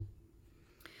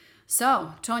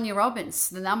So, Tony Robbins,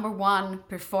 the #1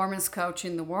 performance coach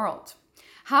in the world.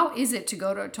 How is it to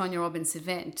go to a Tony Robbins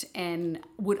event, and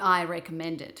would I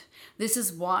recommend it? This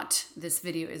is what this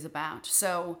video is about.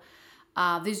 So,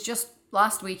 this just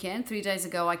last weekend, 3 days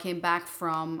ago, I came back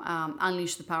from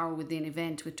Unleash the Power Within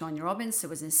event with Tony Robbins. It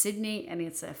was in Sydney, and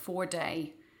it's a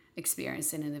 4-day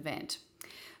experience in an event.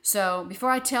 So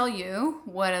before I tell you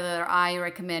whether I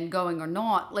recommend going or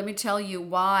not, let me tell you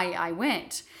why I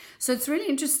went. So it's really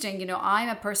interesting. You know, I'm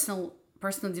a personal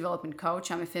development coach.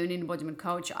 I'm a feminine embodiment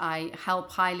coach. I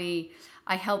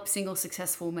help single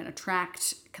successful women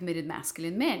attract committed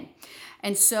masculine men.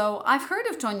 And so I've heard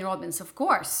of Tony Robbins, of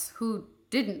course. Who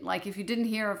didn't? Like, if you didn't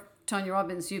hear of Tony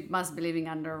Robbins, you must be living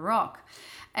under a rock.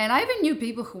 And I even knew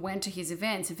people who went to his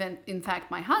events. In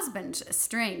fact, my husband,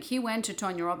 String, he went to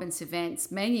Tony Robbins events,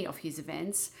 many of his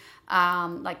events,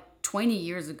 like 20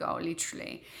 years ago,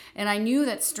 literally. And I knew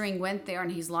that String went there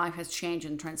and his life has changed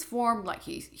and transformed. Like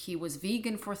he was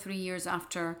vegan for 3 years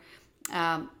after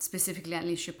specifically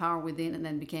Unleash Your Power Within, and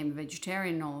then became a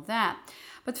vegetarian and all of that.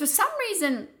 But for some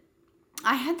reason,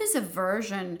 I had this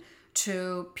aversion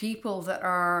to people that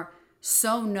are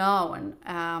so known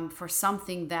for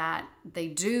something that they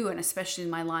do, and especially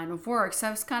in my line of work. So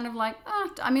I was kind of like,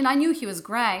 I knew he was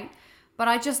great, but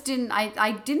I just didn't,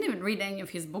 I didn't even read any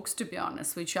of his books, to be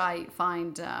honest, which I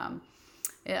find,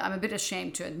 I'm a bit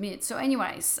ashamed to admit. So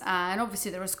anyways, and obviously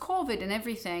there was COVID and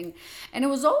everything, and it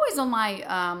was always on my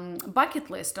bucket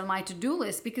list, on my to-do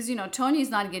list, because, you know, Tony's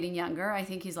not getting younger. I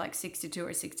think he's like 62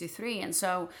 or 63. And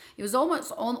so it was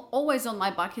always on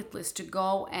my bucket list to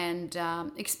go and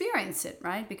experience it,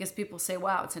 right? Because people say,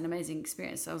 wow, it's an amazing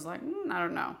experience. So I was like, I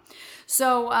don't know.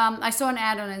 So I saw an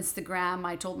ad on Instagram.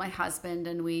 I told my husband,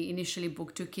 and we initially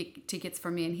booked 2 tickets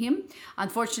for me and him.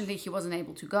 Unfortunately, he wasn't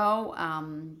able to go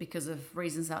because of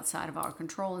reasons outside of our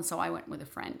control, and so I went with a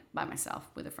friend, by myself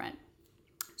with a friend.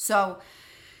 So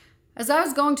as I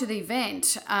was going to the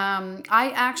event,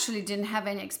 I actually didn't have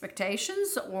any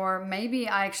expectations, or maybe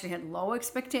I actually had low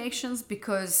expectations,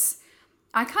 because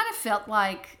I kind of felt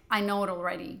like I know it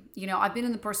already. You know, I've been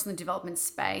in the personal development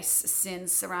space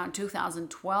since around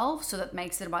 2012, so that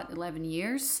makes it about 11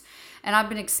 years. And I've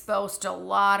been exposed to a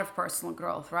lot of personal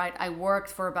growth, right? I worked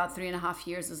for about 3.5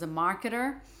 years as a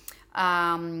marketer,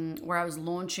 where I was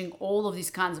launching all of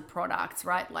these kinds of products,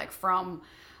 right? Like from,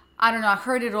 I don't know, I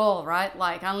heard it all, right?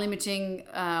 Like unblocking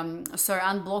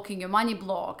your money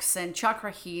blocks, and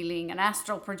chakra healing, and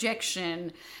astral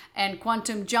projection, and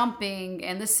quantum jumping,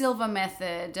 and the Silva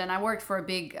method. And I worked for a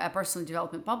big personal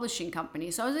development publishing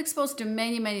company. So I was exposed to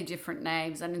many, many different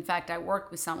names. And in fact, I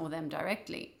worked with some of them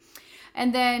directly.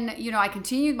 And then, you know, I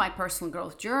continued my personal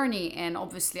growth journey, and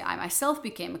obviously I myself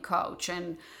became a coach,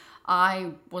 and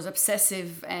I was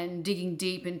obsessive and digging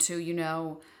deep into, you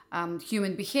know,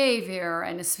 human behavior,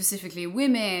 and specifically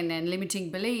women, and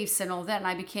limiting beliefs and all that. And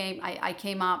I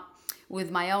came up with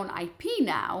my own IP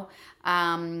now,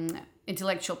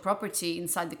 intellectual property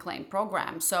inside the Claim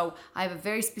program. So I have a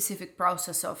very specific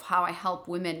process of how I help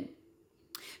women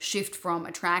shift from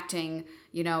attracting,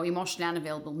 you know, emotionally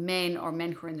unavailable men, or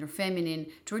men who are in their feminine,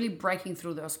 to really breaking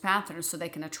through those patterns so they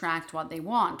can attract what they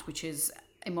want, which is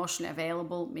emotionally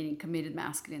available, meaning committed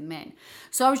masculine men.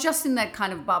 So I was just in that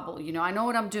kind of bubble. You know, I know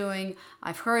what I'm doing.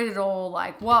 I've heard it all.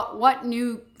 Like, what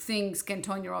new things can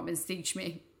Tony Robbins teach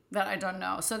me that I don't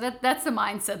know? So that's the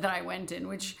mindset that I went in,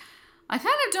 which I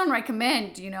kind of don't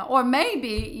recommend, you know, or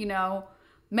maybe, you know,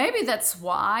 maybe that's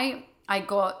why I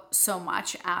got so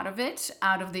much out of it,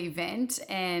 out of the event.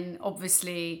 And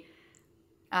obviously,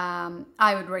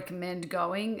 I would recommend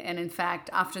going. And in fact,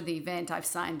 after the event, I've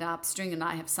signed up, String and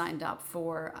I have signed up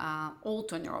for all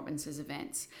Tony Robbins'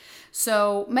 events.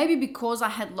 So maybe because I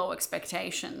had low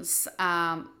expectations,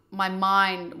 my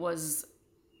mind was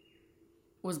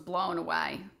blown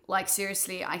away. Like,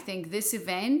 seriously, I think this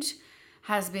event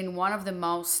has been one of the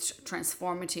most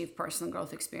transformative personal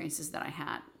growth experiences that I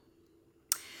had.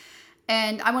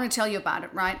 And I want to tell you about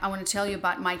it, right? I want to tell you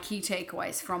about my key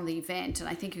takeaways from the event, and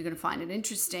I think you're going to find it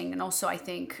interesting. And also, I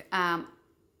think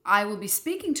I will be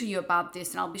speaking to you about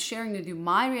this, and I'll be sharing with you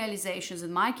my realizations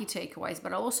and my key takeaways,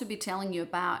 but I'll also be telling you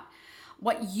about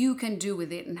what you can do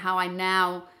with it, and how I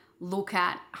now look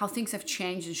at how things have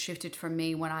changed and shifted for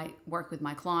me when I work with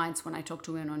my clients, when I talk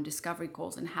to women on discovery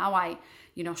calls, and how I,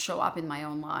 you know, show up in my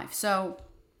own life. So,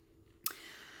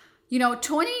 you know,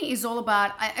 Tony is all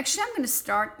about, I'm going to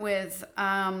start with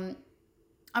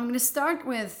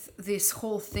this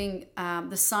whole thing,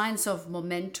 the science of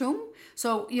momentum.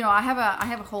 So, you know, I have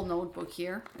a whole notebook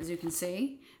here, as you can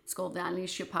see. It's called the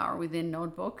Unleash Your Power Within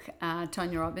notebook,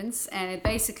 Tony Robbins. And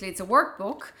it's a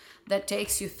workbook that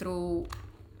takes you through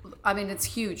I mean, it's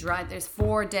huge, right? There's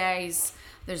 4 days.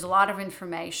 There's a lot of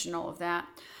information, all of that.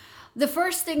 The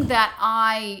first thing that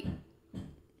I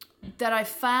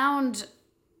found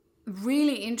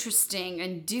really interesting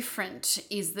and different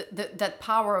is that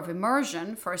power of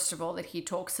immersion, first of all, that he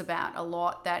talks about a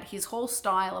lot, that his whole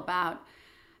style about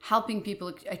helping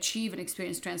people achieve and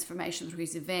experience transformation through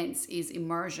his events is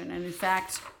immersion. And in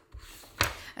fact,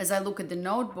 as I look at the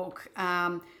notebook,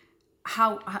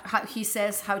 how he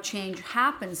says how change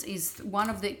happens is one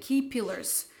of the key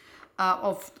pillars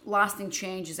of lasting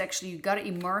change is actually you got to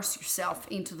immerse yourself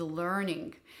into the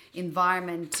learning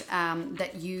environment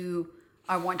that you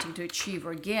are wanting to achieve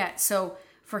or get. So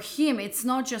for him, it's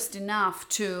not just enough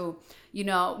to,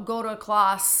 go to a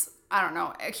class. I don't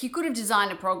know. He could have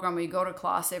designed a program where you go to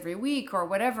class every week or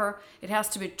whatever. It has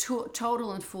to be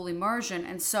total and full immersion.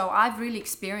 And so I've really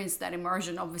experienced that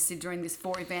immersion, obviously, during these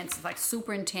 4 events. It's like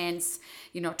super intense,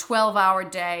 12-hour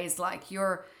days.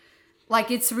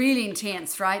 It's really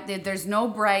intense, right? There's no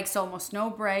breaks, almost no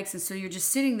breaks. And so you're just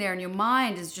sitting there and your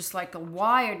mind is just like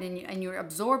wired and you're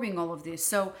absorbing all of this.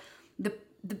 So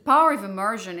the power of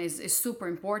immersion is super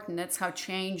important. That's how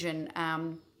change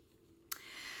and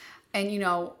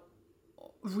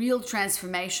real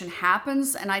transformation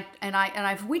happens. And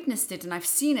I've witnessed it and I've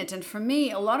seen it. And for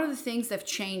me, a lot of the things that have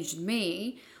changed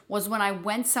me was when I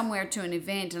went somewhere to an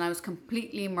event and I was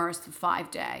completely immersed for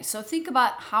 5 days. So think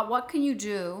about what can you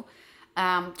do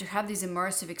to have these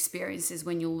immersive experiences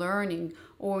when you're learning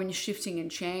or when you're shifting and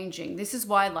changing. This is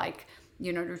why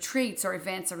retreats or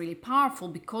events are really powerful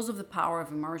because of the power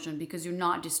of immersion, because you're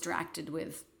not distracted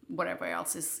with whatever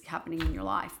else is happening in your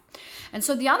life. And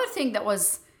so the other thing that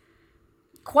was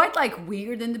quite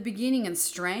weird in the beginning and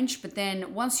strange, but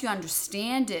then once you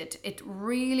understand it, it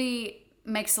really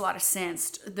makes a lot of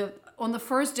sense. On the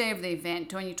first day of the event,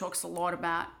 Tony talks a lot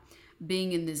about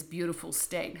being in this beautiful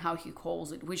state, how he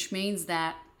calls it, which means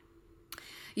that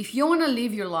if you want to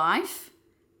live your life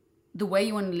the way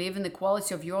you want to live and the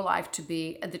quality of your life to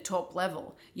be at the top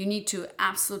level, you need to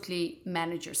absolutely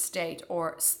manage your state,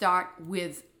 or start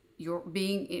with your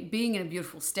being in a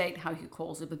beautiful state, how he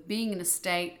calls it, but being in a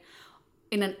state,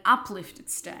 in an uplifted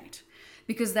state.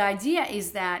 Because the idea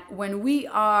is that when we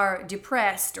are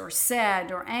depressed or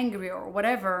sad or angry or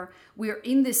whatever, we're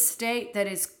in this state that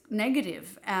is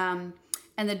negative and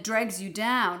that drags you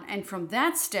down. And from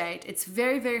that state, it's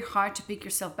very, very hard to pick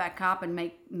yourself back up and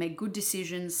make good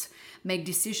decisions, make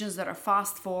decisions that are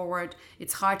fast forward.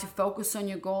 It's hard to focus on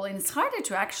your goal, and it's harder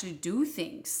to actually do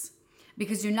things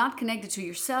because you're not connected to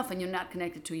yourself and you're not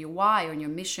connected to your why or your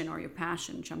mission or your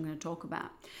passion, which I'm going to talk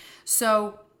about.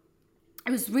 So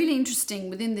it was really interesting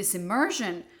within this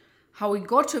immersion how we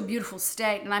got to a beautiful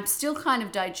state, and I'm still kind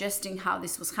of digesting how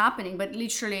this was happening. But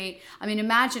literally, I mean,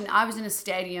 imagine I was in a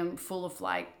stadium full of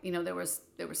there was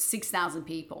 6,000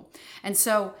 people, and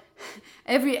so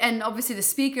and obviously the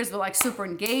speakers were super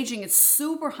engaging. It's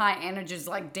super high energy, it's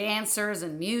like dancers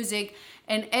and music,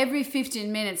 and every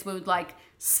 15 minutes we would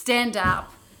stand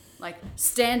up,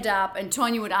 and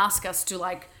Tony would ask us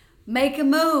to make a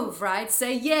move, right?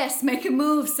 Say yes, make a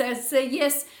move, say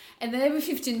yes. And then every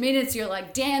 15 minutes you're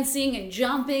dancing and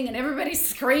jumping and everybody's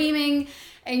screaming.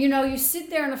 And you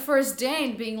sit there on the first day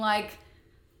and being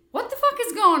what the fuck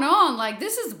is going on?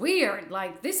 This is weird.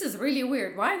 This is really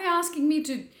weird. Why are they asking me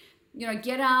to,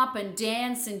 get up and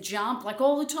dance and jump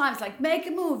all the time? It's make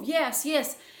a move. Yes,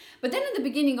 yes. But then at the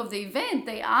beginning of the event,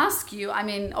 they ask you, I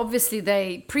mean, obviously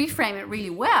they pre-frame it really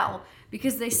well,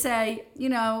 because they say,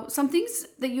 some things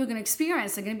that you're going to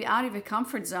experience are going to be out of your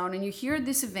comfort zone, and you're here at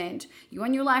this event, you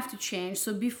want your life to change,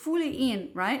 so be fully in,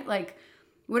 right?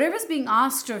 Whatever's being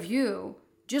asked of you,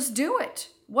 just do it.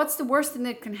 What's the worst thing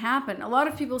that can happen? A lot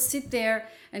of people sit there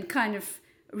and kind of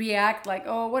react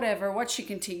oh, whatever, what she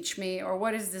can teach me, or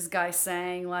what is this guy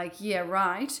saying? Yeah,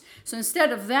 right. So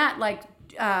instead of that,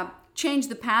 change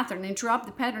the pattern, interrupt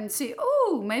the pattern, and say,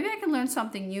 oh, maybe I can learn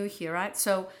something new here, right?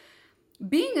 So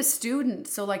being a student,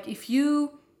 so if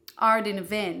you are at an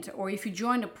event or if you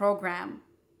join a program,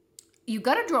 you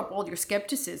got to drop all your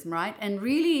skepticism, right? And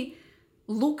really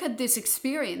look at this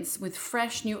experience with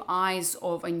fresh new eyes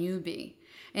of a newbie.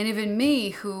 And even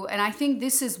me and I think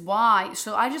this is why,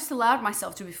 so I just allowed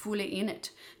myself to be fully in it,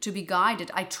 to be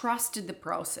guided. I trusted the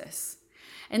process.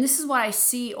 And this is what I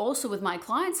see also with my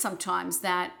clients sometimes,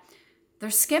 that they're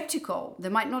skeptical. They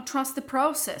might not trust the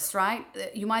process, right?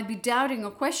 You might be doubting or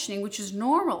questioning, which is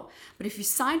normal. But if you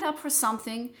signed up for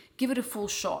something, give it a full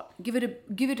shot. Give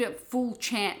it a full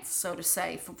chance, so to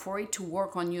say, for it to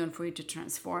work on you and for it to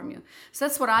transform you. So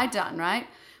that's what I done, right?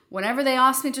 Whenever they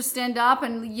asked me to stand up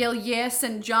and yell yes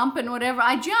and jump and whatever,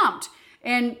 I jumped.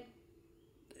 And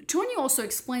Tony also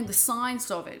explained the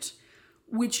science of it,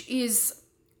 which is,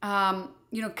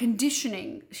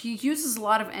 conditioning. He uses a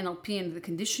lot of NLP and the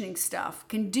conditioning stuff,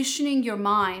 conditioning your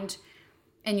mind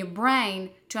and your brain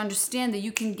to understand that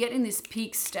you can get in these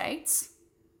peak states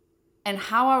and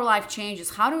how our life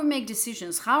changes. How do we make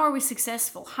decisions? How are we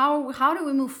successful? How do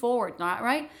we move forward,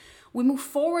 right? We move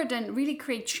forward and really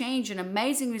create change and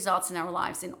amazing results in our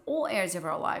lives, in all areas of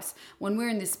our lives, when we're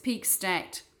in this peak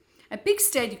state. A peak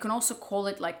state, you can also call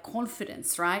it like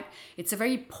confidence, right? It's a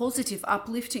very positive,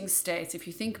 uplifting state. If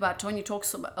you think about, Tony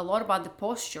talks a lot about the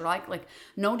posture, right? Like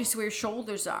notice where your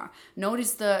shoulders are.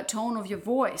 Notice the tone of your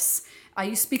voice. Are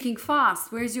you speaking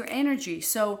fast? Where's your energy?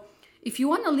 So if you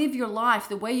want to live your life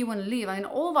the way you want to live, I mean,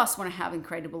 all of us want to have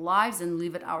incredible lives and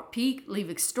live at our peak, live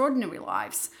extraordinary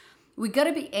lives. We got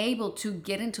to be able to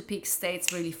get into peak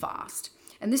states really fast.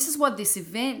 And this is what this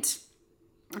event,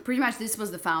 pretty much this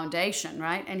was the foundation,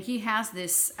 right? And he has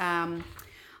this, I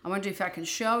wonder if I can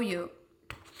show you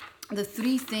the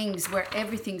 3 things where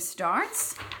everything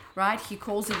starts, right? He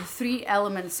calls it the 3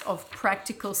 elements of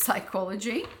practical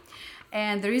psychology.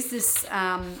 And there is this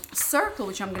circle,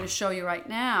 which I'm going to show you right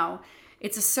now.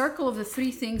 It's a circle of the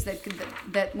 3 things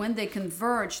that when they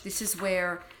converge, this is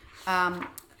where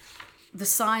the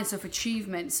science of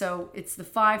achievement. So it's the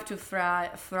 5 to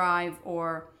thrive,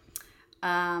 or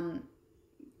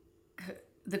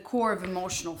the core of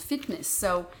emotional fitness.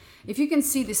 So if you can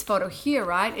see this photo here,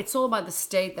 right, it's all about the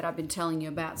state that I've been telling you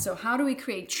about. So how do we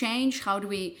create change? How do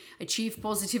we achieve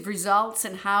positive results?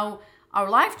 And how our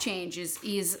life changes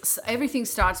is everything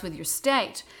starts with your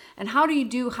state. And how do you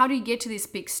get to this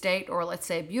peak state, or let's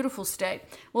say a beautiful state?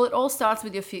 Well, it all starts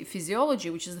with your physiology,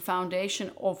 which is the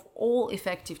foundation of all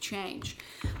effective change,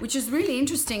 which is really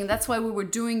interesting. That's why we were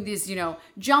doing this,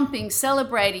 jumping,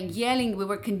 celebrating, yelling. We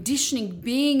were conditioning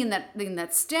being in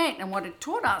that state. And what it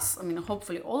taught us, I mean,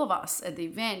 hopefully all of us at the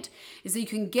event, is that you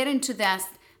can get into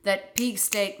that peak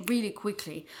state really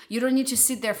quickly. You don't need to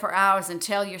sit there for hours and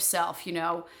tell yourself,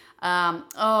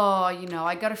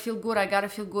 I gotta feel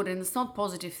good. And it's not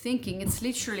positive thinking. It's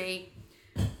literally,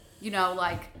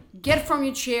 like get from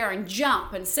your chair and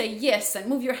jump and say yes and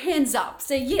move your hands up.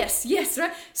 Say yes,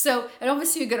 right? So, and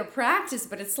obviously you gotta practice,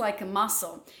 but it's like a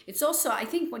muscle. It's also, I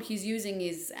think what he's using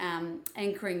is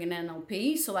anchoring in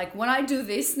NLP. So like when I do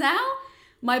this now,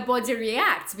 my body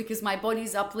reacts because my body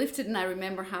is uplifted and I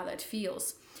remember how that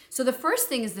feels. So the first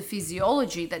thing is the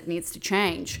physiology that needs to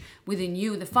change within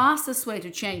you. The fastest way to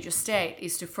change your state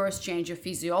is to first change your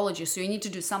physiology. So you need to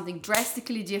do something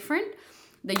drastically different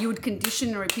that you would condition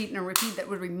and repeat that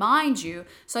would remind you.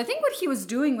 So I think what he was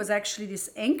doing was actually this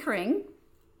anchoring.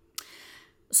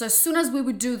 So as soon as we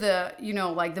would do the,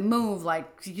 like the move,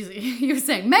 like he was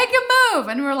saying, make a move.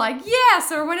 And we're like, yes,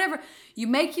 or whatever. You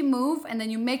make your move and then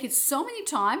you make it so many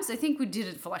times. I think we did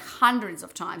it for like hundreds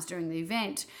of times during the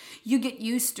event. You get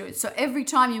used to it. So every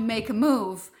time you make a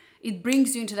move, it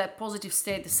brings you into that positive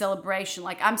state, the celebration.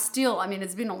 Like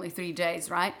it's been only 3 days,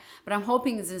 right? But I'm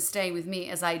hoping it's going to stay with me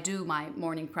as I do my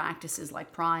morning practices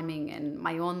like priming and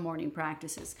my own morning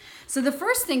practices. So the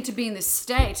first thing to be in this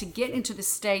state, to get into the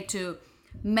state to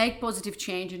make positive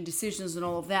change and decisions and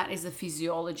all of that, is the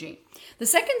physiology. The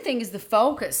second thing is the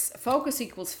focus. Focus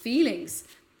equals feelings.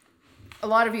 A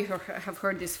lot of you have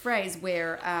heard this phrase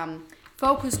where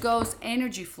focus goes,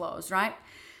 energy flows, right?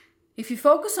 If you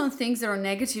focus on things that are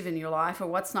negative in your life or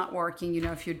what's not working,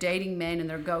 if you're dating men and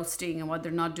they're ghosting and what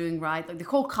they're not doing right, like the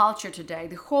whole culture today,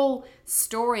 the whole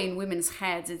story in women's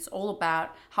heads, it's all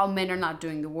about how men are not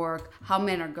doing the work, how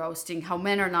men are ghosting, how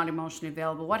men are not emotionally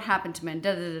available, what happened to men,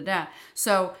 da.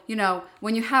 So,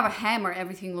 when you have a hammer,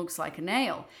 everything looks like a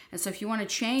nail. And so if you want to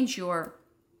change your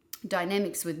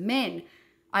dynamics with men,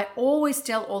 I always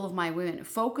tell all of my women,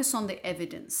 focus on the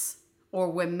evidence or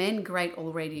where men great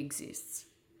already exists.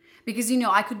 Because,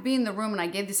 I could be in the room, and I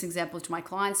gave this example to my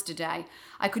clients today.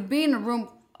 I could be in a room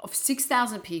of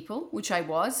 6,000 people, which I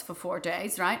was for 4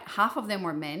 days, right? Half of them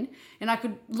were men. And I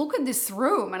could look at this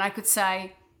room and I could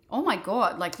say, oh my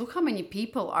God, like look how many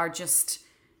people are just,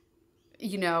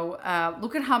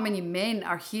 look at how many men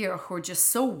are here who are just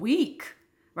so weak,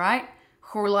 right?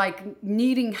 Who are like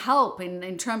needing help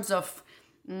in terms of,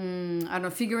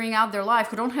 figuring out their life,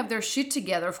 who don't have their shit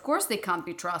together. Of course they can't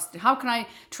be trusted. How can I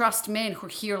trust men who are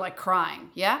here like crying?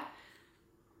 Yeah.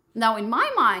 Now in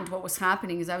my mind, what was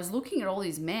happening is I was looking at all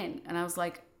these men and I was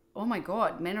like, oh my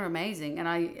God, men are amazing. And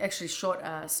I actually shot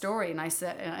a story and I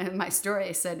said, in my story,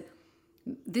 I said,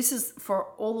 this is for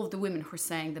all of the women who are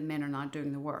saying that men are not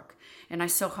doing the work. And I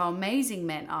saw how amazing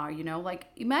men are, like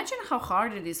imagine how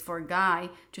hard it is for a guy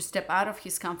to step out of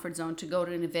his comfort zone to go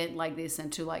to an event like this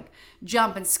and to like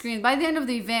jump and scream. By the end of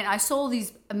the event, I saw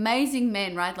these amazing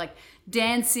men, right? Like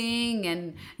dancing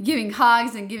and giving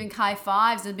hugs and giving high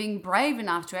fives and being brave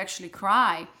enough to actually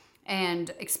cry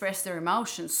and express their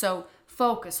emotions. So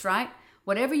focus, right?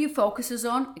 Whatever you focuses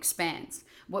on expands.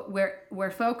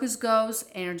 Where focus goes,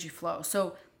 energy flows.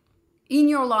 So in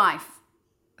your life,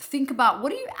 think about,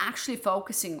 what are you actually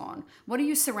focusing on? What are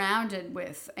you surrounded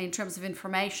with in terms of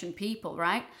information, people,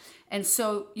 right? And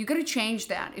so you got to change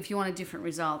that if you want a different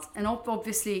result. And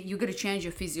obviously you got to change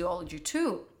your physiology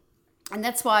too. And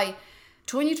that's why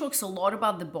Tony talks a lot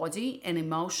about the body and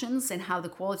emotions and how the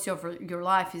quality of your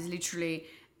life is literally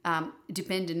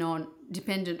dependent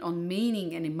on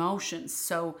meaning and emotions.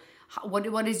 So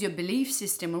what is your belief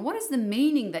system, and what is the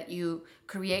meaning that you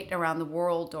create around the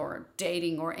world or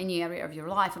dating or any area of your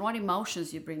life, and what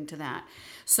emotions you bring to that.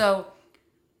 So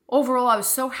overall, I was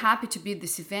so happy to be at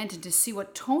this event and to see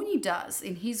what Tony does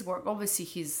in his work. Obviously,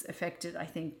 he's affected, I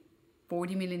think,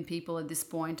 40 million people at this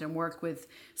point, and work with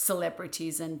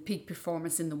celebrities and peak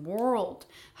performers in the world,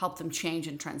 help them change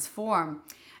and transform.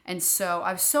 And so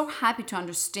I was so happy to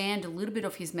understand a little bit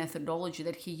of his methodology,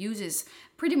 that he uses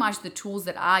pretty much the tools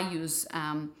that I use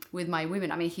with my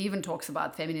women. I mean, he even talks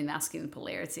about feminine, masculine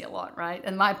polarity a lot, right?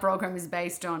 And my program is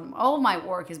based on, all of my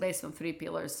work is based on 3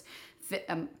 pillars: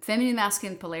 feminine,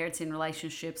 masculine polarity in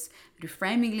relationships,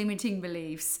 reframing limiting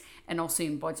beliefs, and also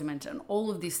embodiment. And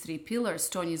all of these 3 pillars,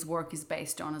 Tony's work is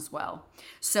based on as well.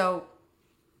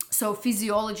 So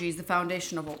physiology is the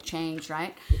foundation of all change,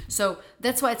 right? So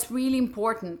that's why it's really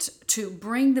important to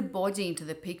bring the body into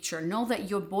the picture. Know that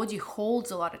your body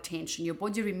holds a lot of tension. Your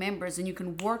body remembers, and you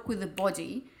can work with the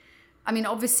body. I mean,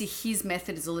 obviously his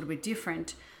method is a little bit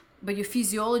different, but your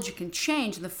physiology can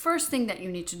change. And the first thing that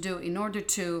you need to do in order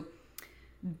to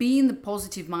be in the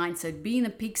positive mindset, be in a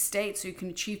peak state so you can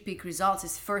achieve peak results,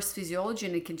 is first physiology,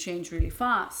 and it can change really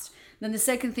fast. Then the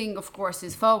second thing, of course,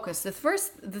 is focus. The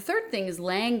third thing is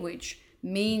language,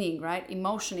 meaning, right?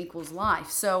 Emotion equals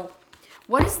life. So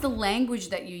what is the language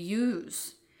that you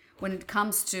use when it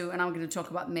comes to, and I'm going to talk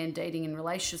about men, dating, and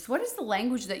relationships. What is the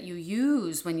language that you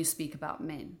use when you speak about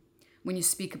men, when you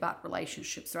speak about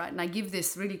relationships, right? And I give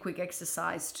this really quick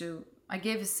exercise I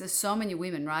gave this to so many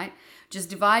women, right? Just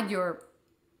divide your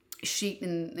sheet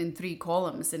in 3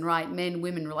 columns and write men,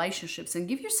 women, relationships, and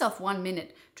give yourself 1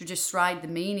 minute to just write the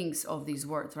meanings of these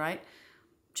words, right?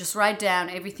 Just write down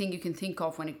everything you can think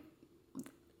of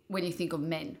when you think of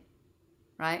men,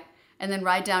 right? And then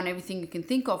write down everything you can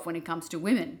think of when it comes to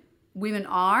women. Women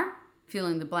are, fill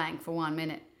in the blank for 1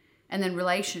 minute. And then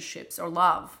relationships, or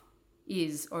love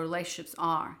is, or relationships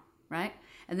are, right?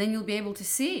 And then you'll be able to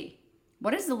see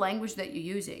what is the language that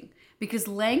you're using. Because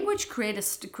language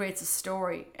creates a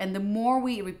story. And the more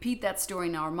we repeat that story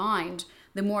in our mind,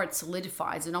 the more it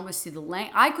solidifies. And obviously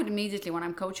I could immediately, when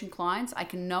I'm coaching clients, I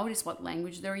can notice what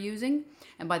language they're using.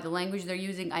 And by the language they're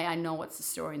using, I know what's the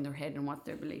story in their head and what's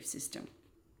their belief system.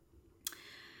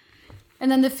 And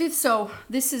then the fifth, so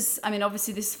this is, I mean,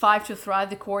 obviously this is 5 to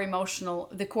Thrive, the core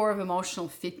of emotional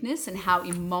fitness, and how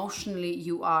emotionally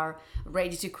you are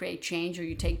ready to create change, or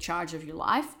you take charge of your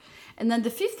life. And then the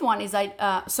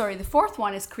the fourth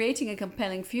one is creating a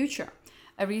compelling future,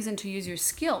 a reason to use your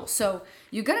skill. So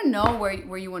you got to know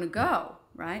where you want to go,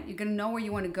 right? You got to know where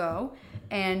you want to go,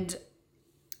 and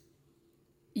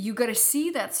you got to see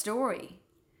that story.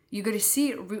 You got to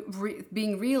see it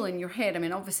being real in your head. I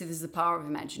mean, obviously, this is the power of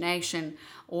imagination.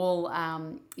 All,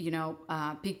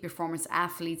 peak performance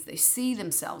athletes, they see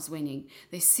themselves winning.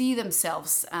 They see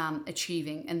themselves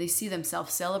achieving, and they see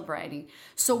themselves celebrating.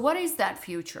 So what is that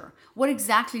future? What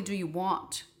exactly do you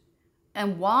want?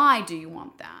 And why do you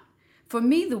want that? For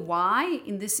me, the why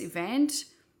in this event,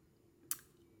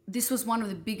 this was one of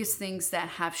the biggest things that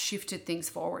have shifted things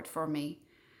forward for me.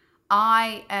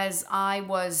 As I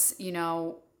was,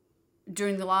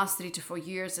 during the last 3 to 4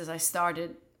 years, as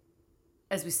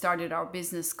we started our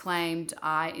business, claimed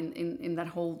in that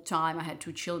whole time I had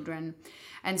 2 children.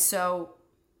 And so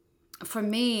for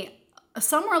me,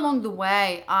 somewhere along the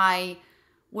way, I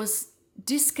was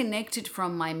disconnected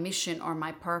from my mission or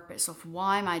my purpose of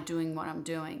why am I doing what I'm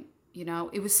doing.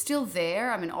 It was still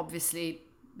there. I mean, obviously,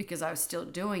 because I was still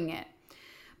doing it.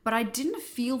 But I didn't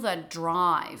feel that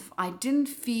drive. I didn't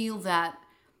feel that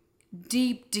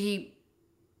deep,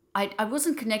 I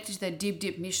wasn't connected to that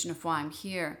deep mission of why I'm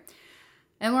here.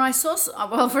 And when I saw,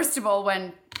 first of all,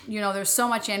 when, there's so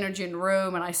much energy in the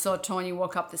room, and I saw Tony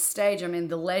walk up the stage, I mean,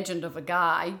 the legend of a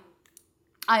guy,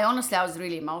 I was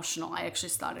really emotional. I actually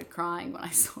started crying when I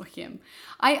saw him.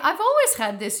 I've always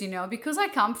had this, because I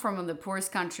come from the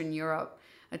poorest country in Europe,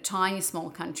 a tiny, small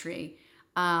country.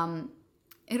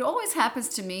 It always happens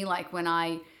to me, like when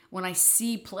I when I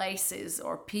see places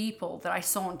or people that I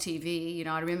saw on TV.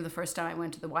 I remember the first time I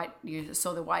went to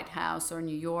saw the White House, or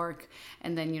New York,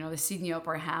 and then, the Sydney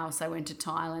Opera House. I went to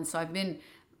Thailand. So I've been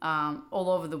all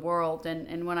over the world.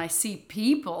 And when I see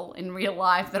people in real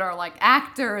life that are like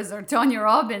actors or Tony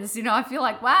Robbins, I feel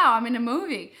like, wow, I'm in a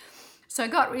movie. So I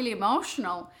got really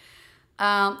emotional.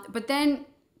 But then,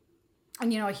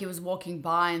 and he was walking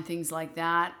by and things like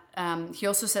that. He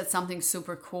also said something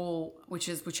super cool,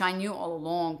 which I knew all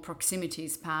along: proximity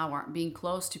is power. Being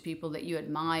close to people that you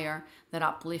admire, that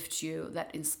uplift you,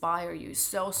 that inspire you is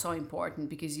so, so important,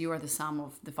 because you are the sum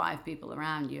of the 5 people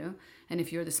around you. And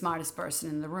if you're the smartest person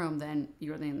in the room, then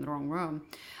you're in the wrong room.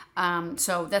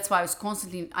 So that's why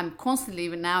I'm constantly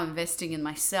even now investing in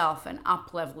myself and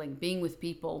up-leveling, being with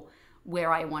people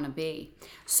where I want to be.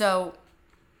 So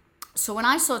when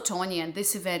I saw Tony, and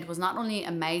this event was not only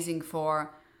amazing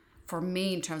for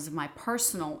me in terms of my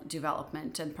personal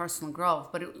development and personal growth,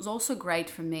 but it was also great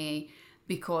for me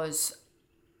because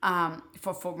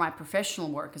for my professional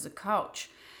work as a coach.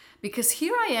 Because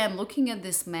here I am looking at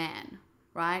this man,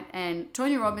 right? And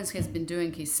Tony Robbins has been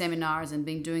doing his seminars and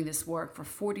been doing this work for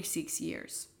 46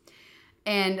 years.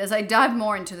 And as I dive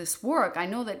more into this work, I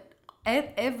know that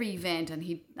at every event,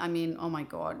 and oh my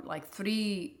God, like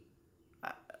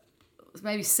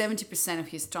maybe 70% of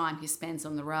his time he spends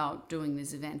on the road doing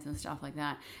these events and stuff like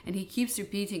that. And he keeps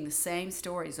repeating the same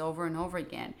stories over and over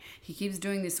again. He keeps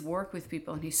doing this work with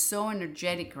people, and he's so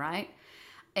energetic, right?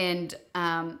 And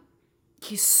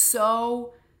he's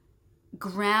so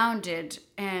grounded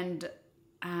and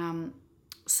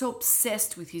so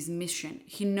obsessed with his mission.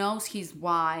 He knows his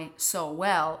why so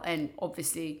well, and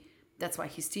obviously that's why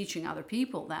he's teaching other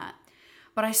people that.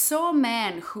 But I saw a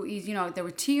man who is, there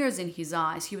were tears in his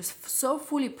eyes. He was so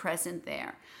fully present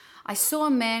there. I saw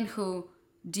a man who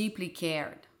deeply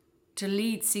cared to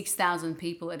lead 6,000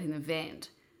 people at an event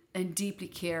and deeply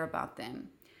care about them.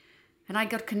 And I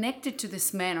got connected to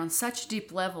this man on such a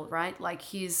deep level, right?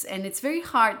 And it's very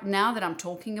hard now that I'm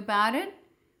talking about it.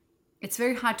 It's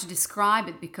very hard to describe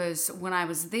it, because when I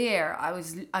was there, I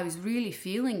was really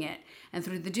feeling it. And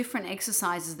through the different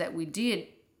exercises that we did,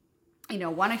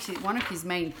 one of his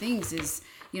main things is,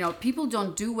 people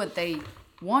don't do what they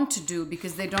want to do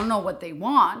because they don't know what they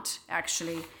want,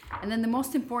 actually. And then the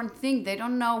most important thing, they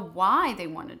don't know why they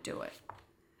want to do it.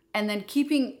 And then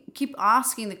keep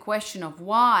asking the question of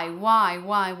why,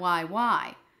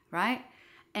 right?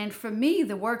 And for me,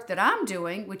 the work that I'm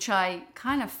doing, which I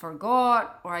kind of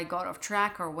forgot or I got off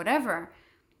track or whatever,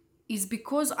 is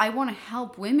because I want to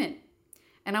help women.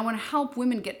 And I want to help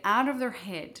women get out of their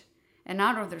head and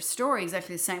out of their story.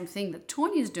 Exactly the same thing that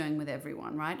Tony is doing with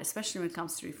everyone, right? Especially when it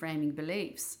comes to reframing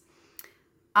beliefs.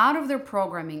 Out of their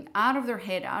programming, out of their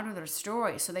head, out of their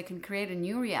story, so they can create a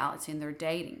new reality in their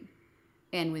dating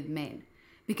and with men.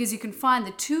 Because you can find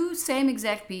the 2 same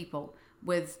exact people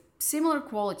with similar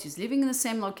qualities living in the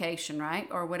same location, right?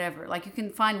 Or whatever. Like, you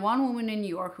can find one woman in New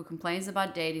York who complains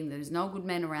about dating, there's no good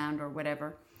men around or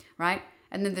whatever, right?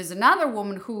 And then there's another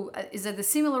woman who is at the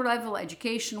similar level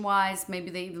education-wise, maybe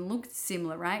they even look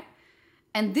similar, right?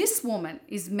 And this woman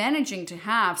is managing to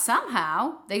have,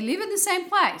 somehow, they live in the same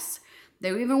place.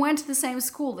 They even went to the same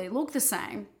school. They look the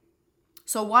same.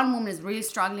 So one woman is really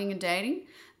struggling in dating.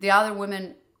 The other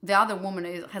woman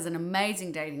has an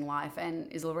amazing dating life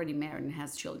and is already married and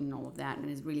has children and all of that, and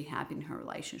is really happy in her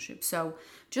relationship. So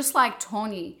just like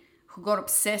Tony, who got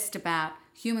obsessed about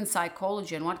human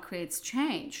psychology and what creates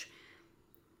change,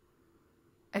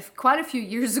 quite a few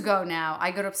years ago now,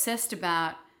 I got obsessed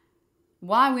about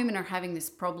why women are having this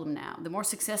problem now. The more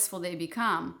successful they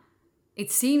become,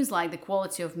 it seems like the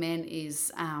quality of men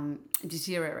is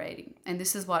deteriorating. And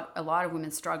this is what a lot of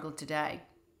women struggle today.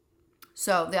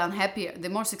 So they're unhappier. The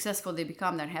more successful they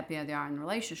become, the happier they are in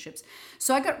relationships.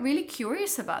 So I got really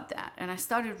curious about that. And I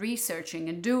started researching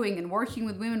and doing and working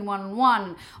with women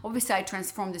one-on-one. Obviously, I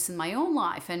transformed this in my own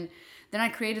life. And then I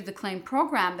created the Claim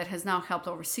program that has now helped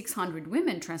over 600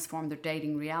 women transform their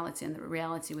dating reality and their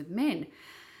reality with men.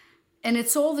 And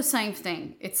it's all the same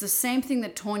thing. It's the same thing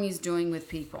that Tony's doing with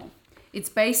people. It's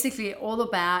basically all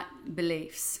about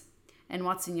beliefs and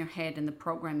what's in your head and the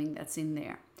programming that's in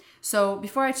there. So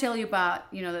before I tell you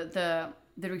about, the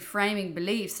reframing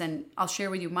beliefs, and I'll share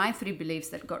with you my 3 beliefs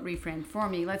that got reframed for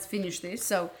me, let's finish this.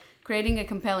 So creating a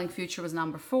compelling future was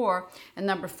number 4. And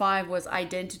number 5 was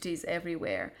identity is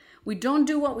everywhere. We don't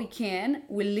do what we can.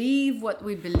 We leave what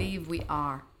we believe we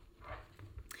are.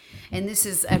 And this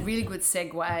is a really good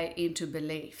segue into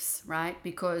beliefs, right?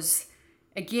 Because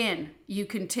again, you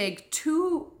can take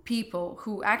 2 people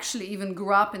who actually even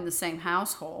grew up in the same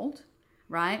household,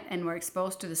 right? And were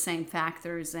exposed to the same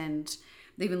factors and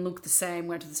They even look the same,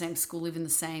 went to the same school, live in the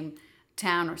same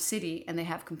town or city, and they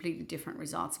have completely different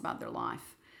results about their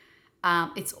life.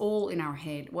 It's all in our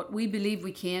head. What we believe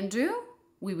we can do,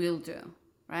 we will do,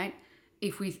 right?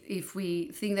 If we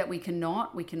think that we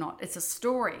cannot, we cannot. It's a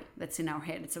story that's in our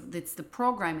head. It's the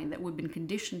programming that we've been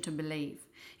conditioned to believe.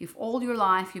 If all your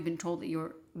life you've been told that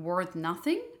you're worth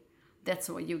nothing, that's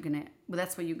what you're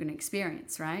gonna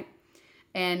experience, right?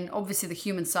 And obviously the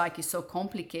human psyche is so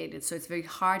complicated, so it's very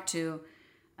hard to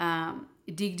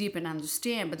dig deep and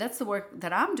understand. But that's the work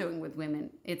that I'm doing with women.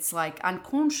 It's like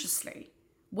unconsciously,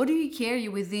 what do you carry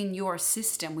within your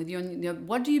system,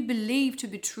 what do you believe to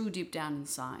be true deep down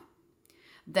inside?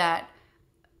 That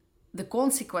the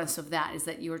consequence of that is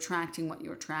that you're attracting what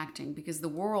you're attracting, because the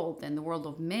world and the world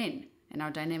of men and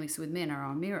our dynamics with men are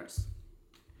our mirrors.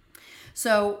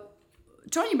 So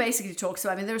Tony basically talks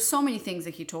about, there's so many things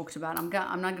that he talked about. I'm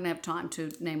not going to have time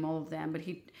to name all of them, but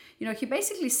he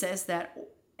basically says that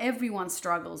everyone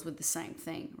struggles with the same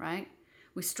thing, right?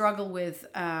 We struggle with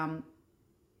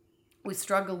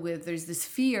there's this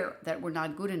fear that we're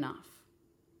not good enough,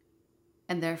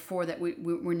 and therefore that we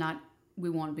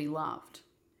won't be loved.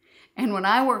 And when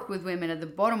I work with women, at the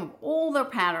bottom of all their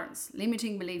patterns,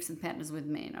 limiting beliefs and patterns with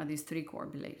men, are these 3 core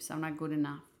beliefs. I'm not good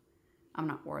enough. I'm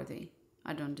not worthy.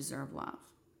 I don't deserve love.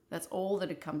 That's all that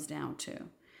it comes down to.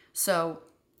 So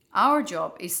our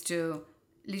job is to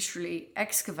literally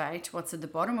excavate what's at the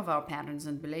bottom of our patterns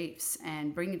and beliefs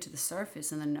and bring it to the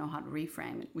surface, and then know how to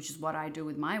reframe it, which is what I do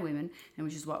with my women, and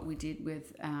which is what we did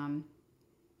with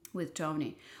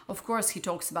Tony. Of course, he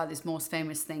talks about this most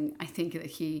famous thing, I think, that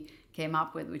he came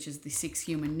up with, which is the 6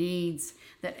 human needs,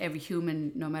 that every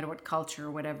human, no matter what culture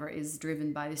or whatever, is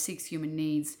driven by the 6 human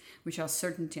needs, which are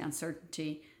certainty,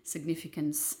 uncertainty,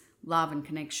 significance, love and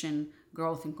connection,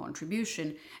 growth and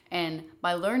contribution. And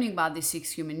by learning about these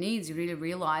 6 human needs, you really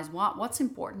realize what's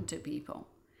important to people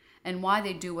and why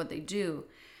they do what they do.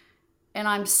 And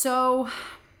I'm so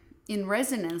in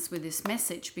resonance with this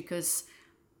message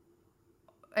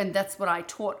and that's what I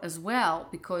taught as well,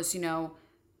 because,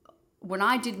 when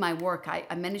I did my work,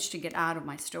 I managed to get out of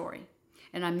my story,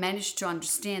 and I managed to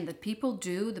understand that people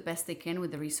do the best they can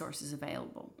with the resources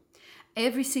available.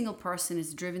 Every single person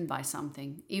is driven by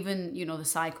something, even, the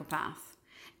psychopath,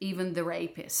 even the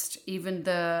rapist, even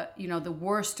the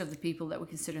worst of the people that we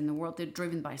consider in the world. They're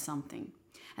driven by something,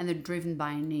 and they're driven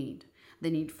by a need.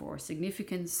 The need for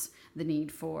significance, the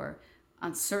need for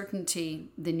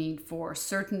uncertainty, the need for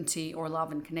certainty or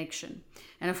love and connection.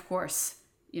 And of course,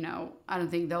 I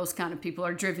don't think those kind of people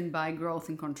are driven by growth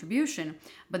and contribution.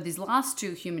 But these last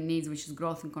 2 human needs, which is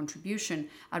growth and contribution,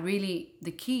 are really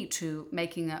the key to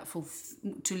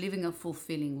living a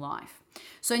fulfilling life.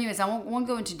 So anyways, I won't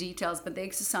go into details, but the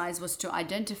exercise was to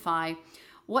identify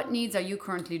what needs are you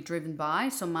currently driven by.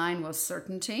 So mine was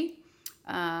certainty,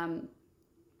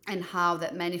 and how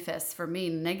that manifests for me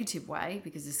in a negative way,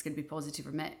 because this could be positive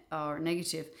or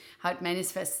negative. How it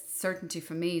manifests certainty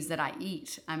for me is that I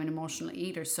eat. I'm an emotional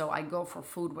eater, so I go for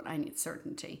food when I need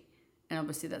certainty. And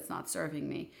obviously that's not serving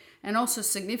me. And also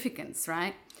significance,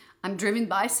 right? I'm driven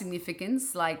by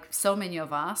significance, like so many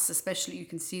of us, especially you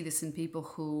can see this in people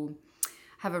who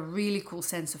have a really cool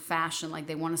sense of fashion, like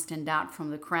they want to stand out from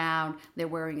the crowd, they're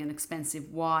wearing an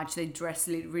expensive watch, they dress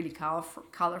really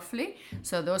colorfully.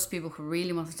 So those people who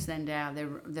really want to stand out,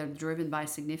 they're driven by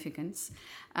significance.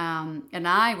 And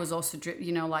I was also,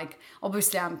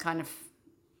 obviously I'm kind of,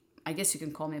 I guess you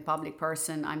can call me a public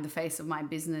person. I'm the face of my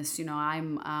business.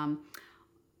 I'm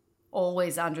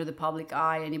always under the public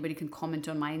eye. Anybody can comment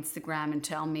on my Instagram and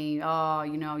tell me, oh,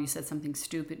 you said something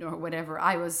stupid or whatever.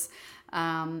 I was...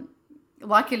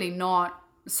 luckily not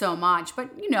so much, but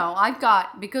I've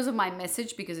got, because of my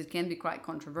message, because it can be quite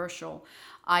controversial,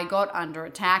 I got under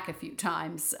attack a few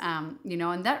times, and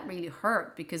that really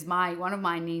hurt, because one of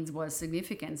my needs was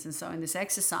significance. And so in this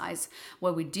exercise,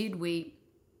 what we did, we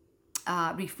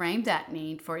reframed that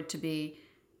need for it to be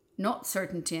not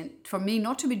certainty, and for me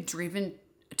not to be driven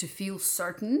to feel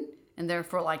certain and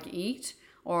therefore like eat,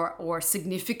 or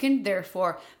significant,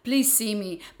 therefore please see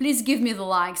me, please give me the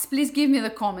likes, please give me the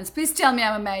comments, please tell me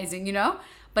I'm amazing,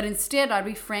 but instead I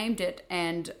reframed it,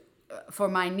 and for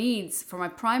my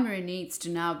primary needs to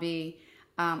now be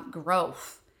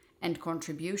growth and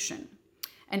contribution.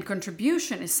 And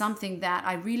contribution is something that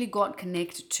I really got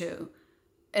connected to,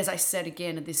 as I said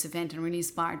again at this event, and really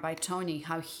inspired by Tony,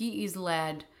 how he is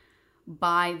led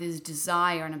by this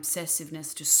desire and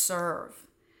obsessiveness to serve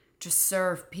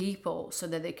people so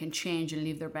that they can change and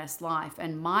live their best life.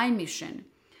 And my mission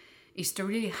is to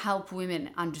really help women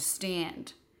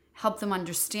help them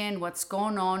understand what's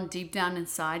going on deep down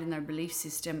inside in their belief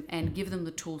system, and give them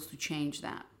the tools to change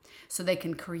that, so they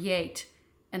can create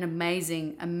an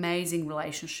amazing, amazing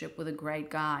relationship with a great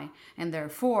guy. And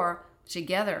therefore,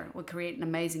 together, we create an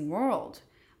amazing world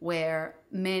where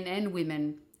men and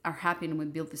women are happy, and we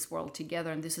build this world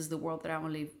together. And this is the world that I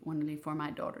want to leave for my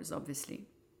daughters, obviously.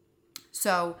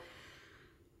 So,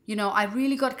 I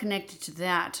really got connected to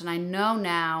that. And I know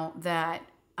now that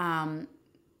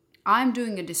I'm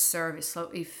doing a disservice.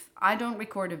 So if I don't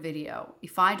record a video,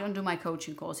 if I don't do my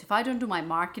coaching calls, if I don't do my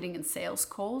marketing and sales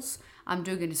calls, I'm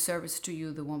doing a disservice to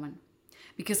you, the woman.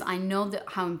 Because I know that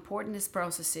how important this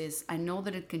process is. I know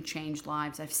that it can change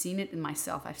lives. I've seen it in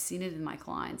myself. I've seen it in my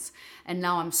clients. And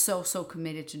now I'm so, so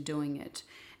committed to doing it.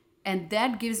 And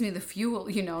that gives me the fuel,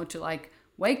 to like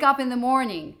wake up in the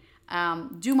morning,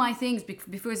 do my things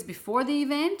before the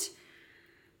event.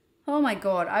 Oh my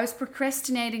God, I was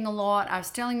procrastinating a lot. I was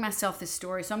telling myself this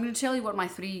story. So I'm going to tell you what my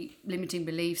 3 limiting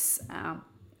beliefs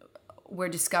were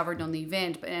discovered on the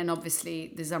event. And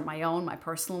obviously, these are my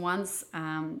personal ones.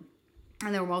 And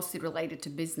they were mostly related to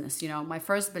business. My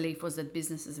first belief was that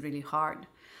business is really hard.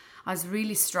 I was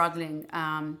really struggling.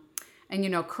 And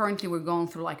currently we're going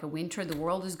through like a winter. The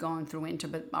world is going through winter,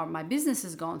 but my business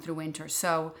is going through winter.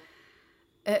 So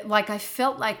I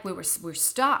felt like we're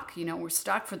stuck. We're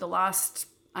stuck for the last,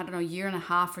 year and a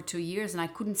half or 2 years, and I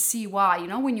couldn't see why.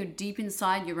 When you're deep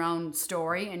inside your own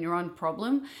story and your own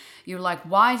problem, you're like,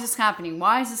 why is this happening?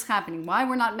 Why is this happening? Why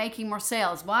we're not making more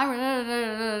sales? Why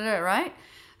we're right?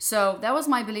 So that was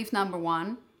my belief number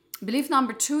 1. Belief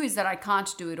number 2 is that I can't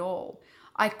do it all.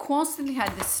 I constantly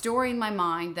had this story in my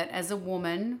mind that as a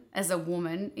woman,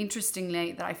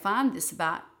 interestingly, that I found this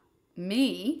about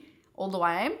me, although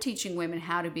I am teaching women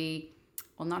how to be,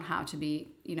 not how to be,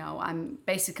 I'm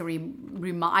basically,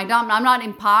 I'm not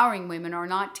empowering women or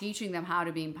not teaching them how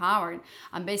to be empowered.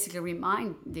 I'm basically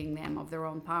reminding them of their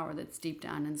own power that's deep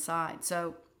down inside.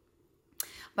 So,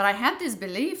 but I had this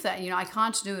belief that, I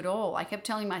can't do it all. I kept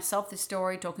telling myself this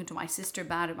story, talking to my sister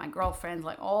about it, my girlfriends,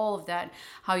 like all of that.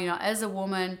 How, as a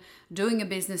woman, doing a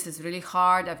business is really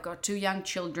hard. I've got 2 young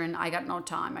children. I got no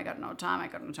time. I got no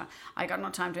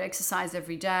time to exercise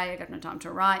every day. I got no time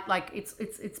to write. Like it's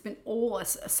been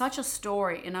such a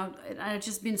story. And I've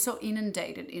just been so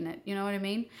inundated in it. You know what I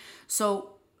mean?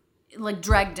 So like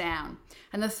dragged down.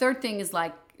 And the third thing is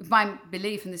like, my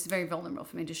belief, and this is very vulnerable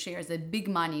for me to share, is that big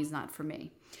money is not for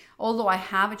me. Although I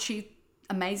have achieved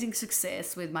amazing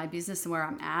success with my business and where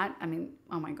I'm at,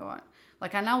 oh my God.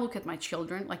 Like I now look at my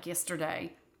children, like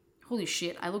yesterday, holy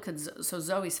shit, I look at, so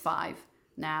Zoe's 5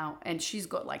 now, and she's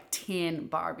got like 10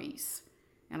 Barbies.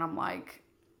 And I'm like,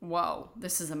 whoa,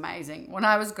 this is amazing. When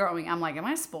I was growing, I'm like, am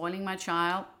I spoiling my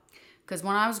child? Because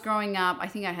when I was growing up, I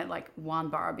think I had like 1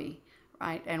 Barbie.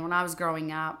 Right. And when I was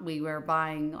growing up, we were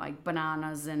buying like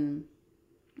bananas, and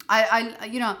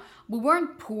we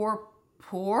weren't poor,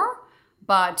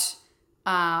 but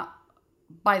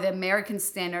by the American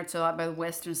standards or by the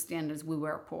Western standards, we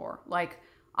were poor. Like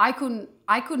I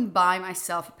couldn't buy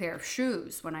myself a pair of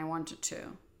shoes when I wanted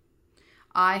to.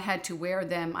 I had to wear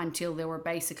them until they were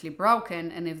basically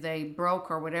broken. And if they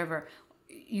broke or whatever,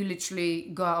 you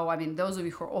literally go, those of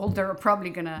you who are older are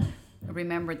probably going to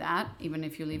remember that, even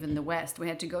if you live in the West. We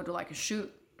had to go to like a shoe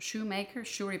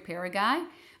repair guy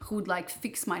who would like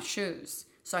fix my shoes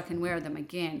so I can wear them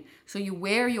again. So you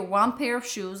wear your 1 pair of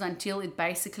shoes until it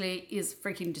basically is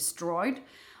freaking destroyed.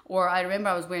 Or I remember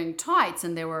I was wearing tights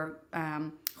and there were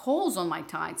holes on my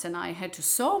tights, and I had to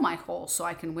sew my holes so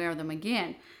I can wear them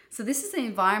again. So this is the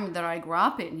environment that I grew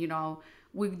up in.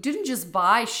 We didn't just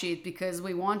buy shit because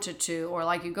we wanted to, or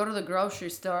like you go to the grocery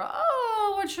store,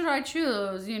 what should I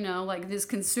choose? Like this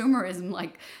consumerism,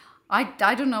 like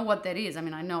I don't know what that is. I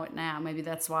know it now. Maybe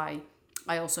that's why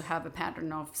I also have a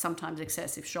pattern of sometimes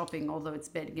excessive shopping, although it's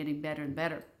getting better and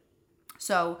better.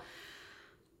 So,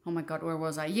 oh my God, where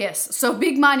was I? Yes. So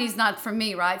big money is not for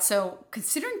me, right? So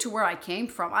considering to where I came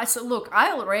from, I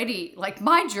already, like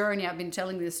my journey, I've been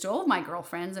telling this to all of my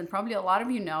girlfriends, and probably a lot of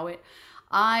you know it.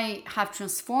 I have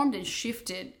transformed and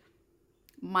shifted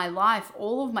my life,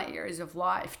 all of my areas of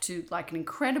life, to like an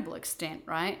incredible extent,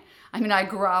 right? I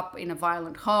grew up in a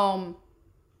violent home.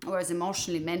 I was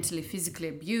emotionally, mentally, physically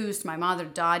abused. My mother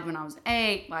died when I was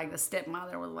 8. Like the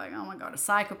stepmother was like, oh my God, a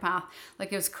psychopath.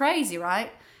 Like it was crazy,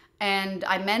 right? And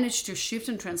I managed to shift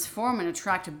and transform and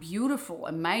attract a beautiful,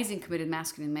 amazing, committed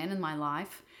masculine man in my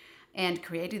life, and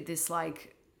created this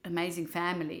like amazing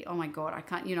family. Oh my God, I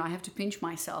can't, I have to pinch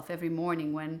myself every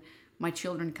morning when my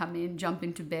children come in, jump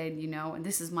into bed, and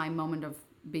this is my moment of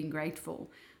being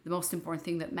grateful. The most important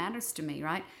thing that matters to me,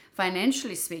 right?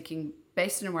 Financially speaking,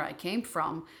 based on where I came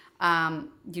from,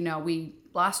 we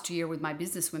last year with my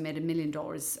business, we made $1 million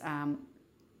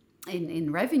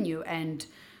in revenue, and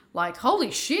like, holy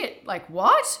shit, like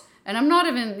what? And I'm not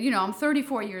even, I'm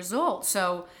 34 years old.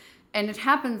 So, and it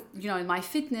happened, in my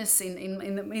fitness,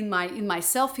 in my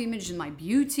self-image, in my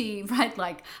beauty, right?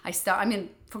 Like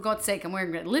for God's sake, I'm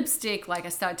wearing red lipstick. Like I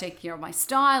started taking care of my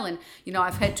style, and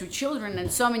I've had 2 children, and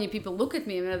so many people look at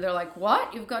me and they're like,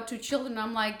 "What? You've got 2 children?"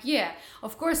 I'm like, "Yeah,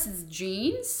 of course it's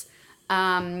genes."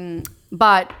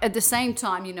 But at the same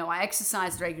time, I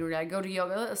exercise regularly. I go to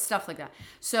yoga, stuff like that.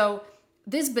 So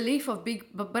this belief of big,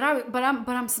 but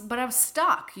I'm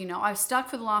stuck. I've stuck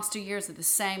for the last 2 years at the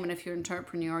same. And if you're an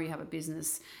entrepreneur, you have a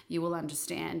business, you will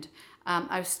understand.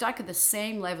 I've stuck at the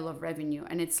same level of revenue,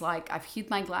 and it's like I've hit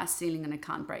my glass ceiling and I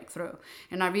can't break through.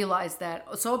 And I realized that.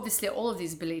 So obviously, all of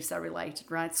these beliefs are related,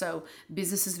 right? So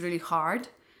business is really hard.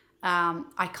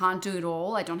 I can't do it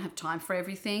all. I don't have time for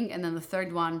everything. And then the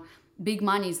third one, big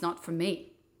money is not for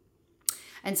me.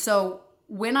 And so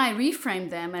when I reframe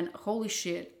them, and holy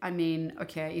shit,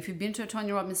 okay, if you've been to a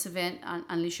Tony Robbins event,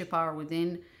 Unleash Your Power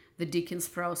Within, the Dickens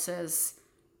process,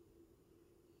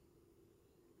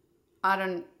 I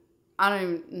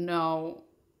don't know.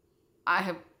 I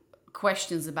have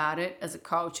questions about it as a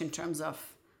coach in terms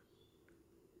of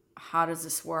how does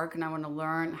this work, and I want to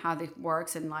learn how it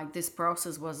works. And like this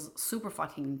process was super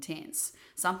fucking intense.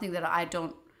 Something that I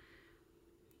don't.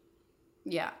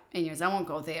 Yeah. Anyways, I won't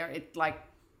go there.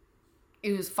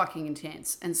 It was fucking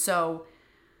intense. And so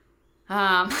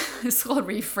this whole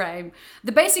reframe.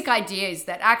 The basic idea is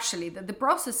that actually the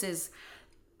process is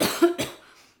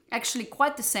actually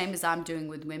quite the same as I'm doing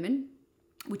with women,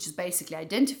 which is basically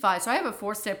identify. So I have a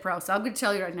 4-step process. I'm going to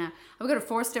tell you right now. I've got a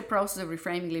 4-step process of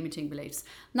reframing limiting beliefs.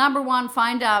 Number 1,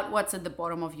 find out what's at the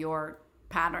bottom of your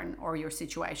pattern or your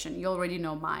situation. You already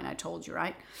know mine. I told you,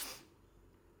 right?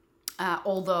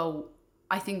 Although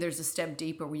I think there's a step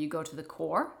deeper where you go to the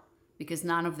core, because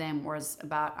none of them was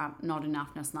about not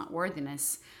enoughness, not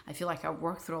worthiness. I feel like I've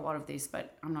worked through a lot of these,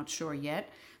 but I'm not sure yet.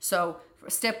 So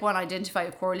step 1, identify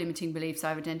your core limiting beliefs.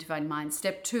 I've identified mine.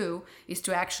 Step 2 is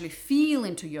to actually feel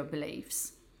into your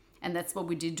beliefs. And that's what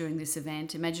we did during this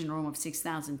event. Imagine a room of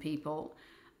 6,000 people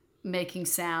making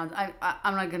sound.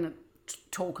 I'm not going to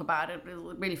talk about it.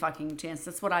 It's really fucking intense.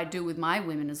 That's what I do with my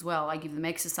women as well. I give them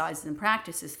exercises and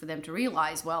practices for them to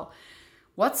realize, well,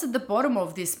 what's at the bottom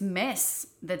of this mess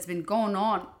that's been going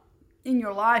on in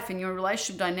your life, in your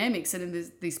relationship dynamics, and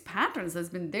in these patterns that's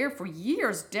been there for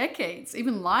years, decades,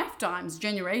 even lifetimes,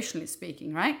 generationally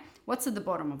speaking, right? What's at the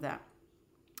bottom of that?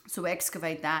 So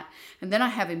excavate that. And then I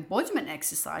have embodiment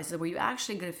exercises where you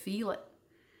actually got to feel it.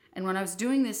 And when I was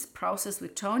doing this process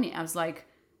with Tony, I was like,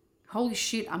 holy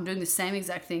shit, I'm doing the same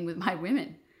exact thing with my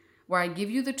women, where I give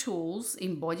you the tools,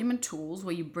 embodiment tools,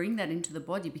 where you bring that into the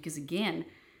body. Because again,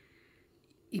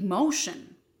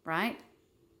 emotion, right?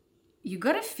 You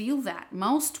got to feel that.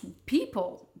 Most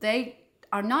people, they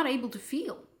are not able to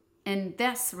feel. And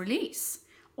that's release.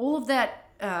 All of that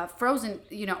frozen,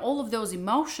 all of those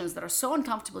emotions that are so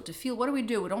uncomfortable to feel, what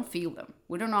do? We don't feel them.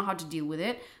 We don't know how to deal with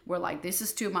it. We're like, this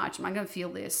is too much. I'm not going to feel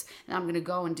this. And I'm going to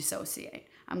go and dissociate.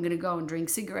 I'm going to go and drink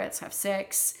cigarettes, have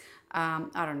sex,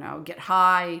 get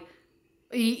high,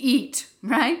 eat,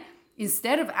 right?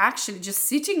 Instead of actually just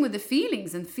sitting with the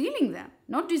feelings and feeling them,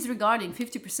 not disregarding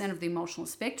 50% of the emotional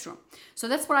spectrum. So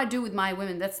that's what I do with my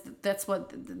women.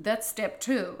 That's step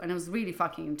 2. And it was really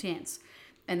fucking intense.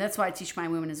 And that's why I teach my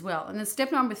women as well. And then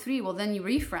step number 3, well, then you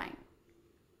reframe.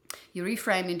 You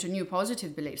reframe into new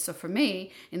positive beliefs. So for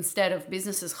me, instead of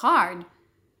business is hard,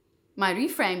 my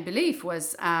reframe belief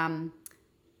was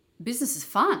business is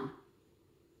fun.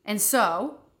 And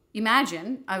so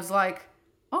imagine, I was like,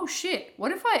 oh shit,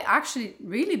 what if I actually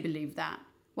really believe that?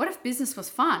 What if business was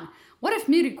fun? What if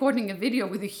me recording a video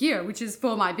with you here, which is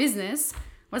for my business,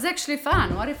 was actually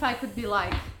fun? What if I could be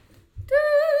like,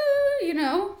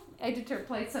 editor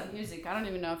played some music. I don't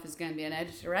even know if it's going to be an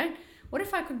editor, right? What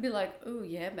if I could be like, oh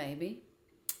yeah, baby,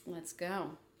 let's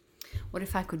go. What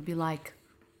if I could be like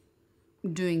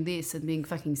doing this and being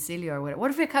fucking silly or whatever?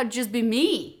 What if it could just be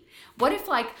me? What if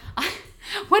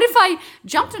what if I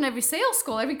jumped on every sales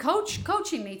call, every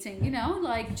coaching meeting,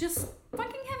 just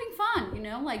fucking having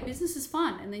fun, like business is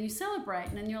fun. And then you celebrate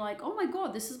and then you're like, oh my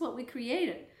God, this is what we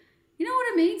created. You know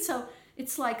what I mean? So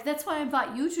it's like, that's what I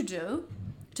invite you to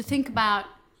think about.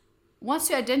 Once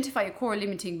you identify your core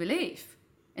limiting belief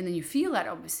and then you feel that,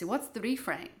 obviously, what's the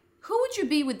reframe? Who would you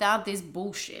be without this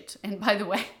bullshit? And by the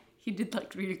way, he did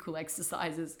like really cool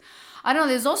exercises. I don't know,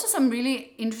 there's also some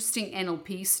really interesting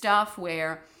NLP stuff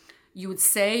where you would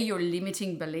say your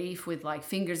limiting belief with like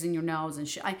fingers in your nose and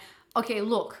shit. Okay,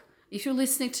 look, if you're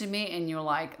listening to me and you're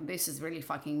like, this is really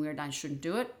fucking weird, I shouldn't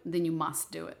do it, then you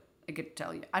must do it. I get to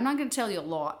tell you. I'm not going to tell you a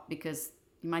lot because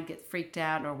You might get freaked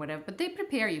out or whatever, but they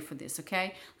prepare you for this,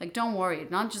 okay? Like, don't worry.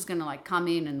 It's not just going to like come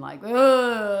in and like,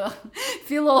 ugh,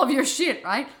 feel all of your shit,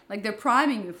 right? Like they're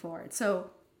priming you for it.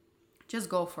 So just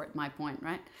go for it, my point,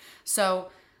 right? So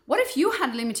what if you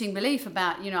had limiting belief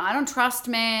about, I don't trust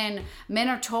men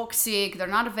are toxic, they're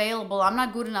not available, I'm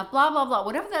not good enough, blah, blah, blah.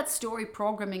 Whatever that story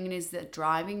programming is that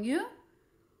driving you,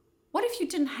 what if you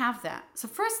didn't have that? So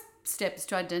first step is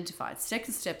to identify it.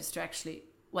 Second step is to actually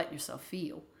let yourself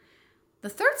feel. The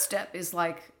third step is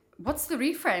like, what's the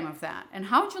reframe of that? And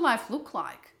how would your life look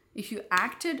like if you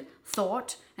acted,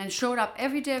 thought, and showed up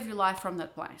every day of your life from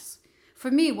that place?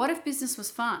 For me, what if business was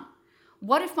fun?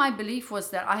 What if my belief was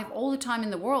that I have all the time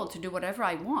in the world to do whatever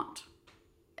I want?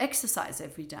 Exercise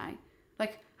every day.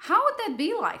 Like, how would that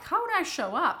be like? How would I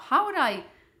show up? How would I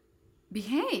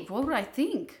behave? What would I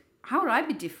think? How would I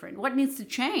be different? What needs to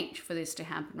change for this to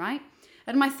happen, right?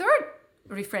 And my third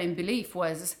reframe belief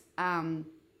was,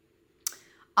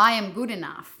 I am good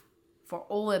enough for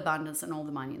all the abundance and all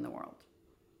the money in the world.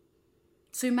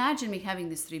 So imagine me having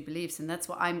these three beliefs, and that's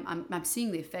what I'm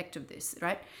seeing the effect of this,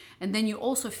 right? And then you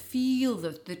also feel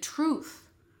the truth,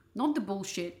 not the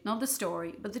bullshit, not the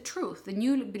story, but the truth, the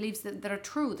new beliefs that are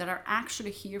true, that are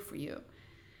actually here for you.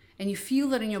 And you feel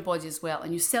that in your body as well,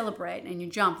 and you celebrate and you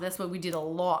jump. That's what we did a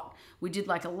lot. We did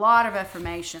like a lot of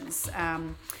affirmations.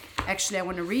 Actually, I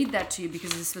want to read that to you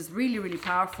because this was really, really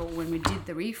powerful when we did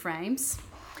the reframes.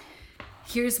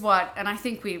 Here's what, and I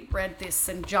think we read this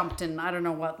and jumped in, I don't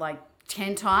know what, like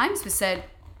 10 times. We said,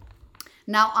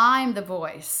 now I'm the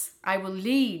voice. I will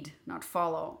lead, not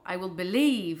follow. I will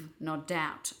believe, not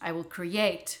doubt. I will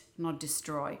create, not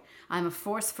destroy. I'm a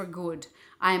force for good.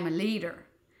 I am a leader.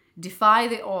 Defy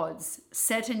the odds.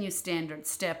 Set a new standard.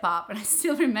 Step up. And I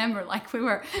still remember, like, we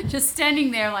were just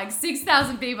standing there, like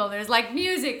 6,000 people. There's like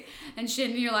music and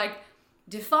shit, and you're like,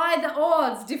 defy the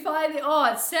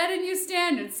odds, set a new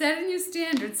standard,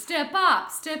 step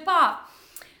up,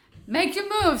 make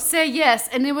your move, say yes.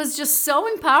 And it was just so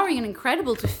empowering and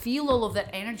incredible to feel all of that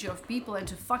energy of people and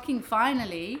to fucking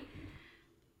finally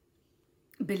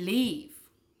believe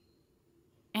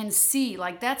and see.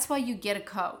 Like, that's why you get a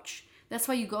coach. That's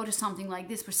why you go to something like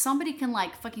this where somebody can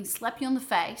like fucking slap you on the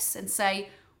face and say,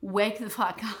 wake the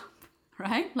fuck up,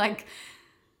 right? Like,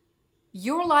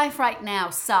 your life right now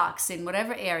sucks in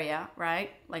whatever area, right?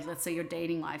 Like, let's say your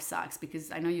dating life sucks,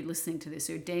 because I know you're listening to this.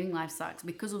 So your dating life sucks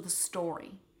because of the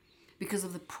story, because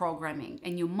of the programming,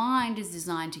 and your mind is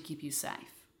designed to keep you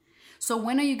safe. So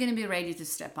when are you going to be ready to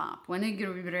step up? When are you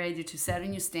going to be ready to set a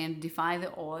new standard, defy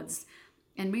the odds,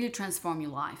 and really transform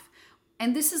your life?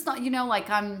 And this is not,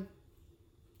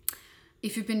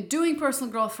 if you've been doing personal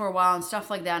growth for a while and stuff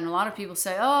like that, and a lot of people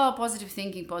say, oh, positive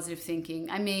thinking.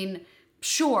 I mean,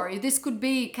 sure, this could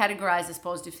be categorized as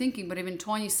positive thinking, but even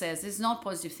Tony says it's not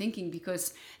positive thinking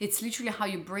because it's literally how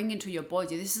you bring into your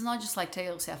body. This is not just like tell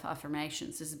yourself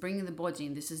affirmations. This is bringing the body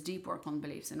in. This is deep work on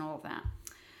beliefs and all of that.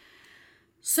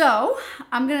 So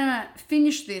I'm going to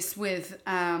finish this with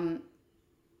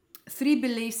 3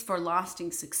 beliefs for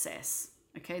lasting success.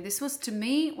 Okay, this was, to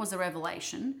me, was a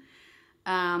revelation.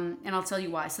 And I'll tell you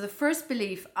why. So the first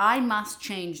belief, I must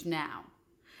change now.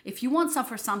 If you want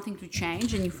for something to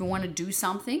change, and if you want to do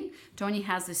something, Tony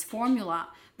has this formula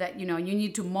that, you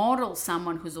need to model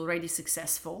someone who's already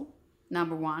successful,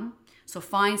 number one. So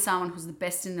find someone who's the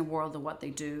best in the world at what they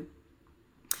do,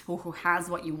 or who has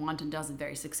what you want and does it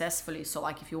very successfully. So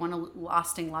like if you want a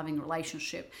lasting, loving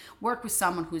relationship, work with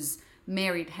someone who's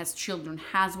married, has children,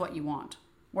 has what you want.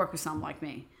 Work with someone like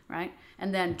me, right?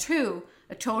 And then 2,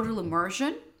 a total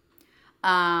immersion.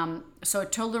 So a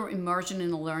total immersion in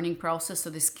the learning process. So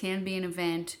this can be an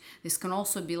event. This can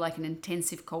also be like an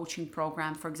intensive coaching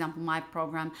program. For example, my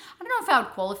program, I don't know if I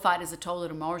would qualify it as a total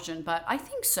immersion, but I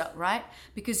think so, right?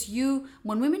 Because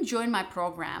when women join my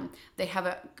program, they have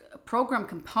a program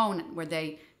component where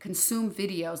they consume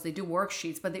videos, they do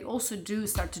worksheets, but they also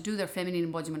start to do their feminine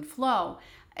embodiment flow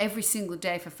every single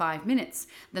day for 5 minutes.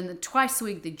 Then twice a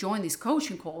week, they join these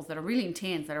coaching calls that are really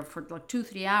intense, that are for like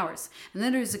 2-3 hours. And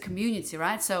then there's a community,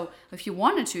 right? So if you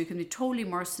wanted to, you can be totally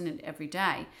immersed in it every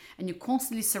day. And you're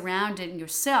constantly surrounded in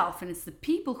yourself. And it's the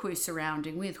people who you're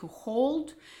surrounding with who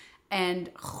hold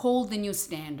the new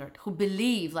standard, who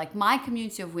believe, like my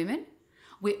community of women,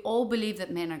 we all believe that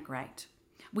men are great.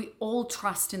 We all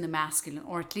trust in the masculine,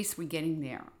 or at least we're getting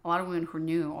there. A lot of women who are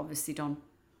new obviously don't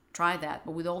try that,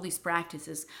 but with all these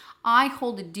practices, I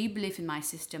hold a deep belief in my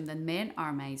system that men are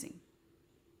amazing.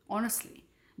 Honestly,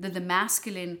 that the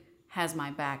masculine has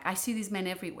my back. I see these men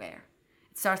everywhere.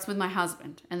 It starts with my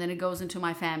husband, and then it goes into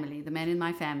my family, the men in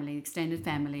my family, extended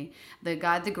family, the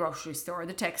guy at the grocery store,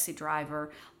 the taxi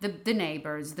driver, the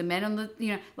neighbors, the men on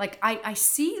the, like I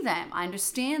see them. I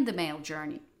understand the male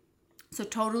journey. So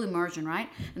total immersion, right?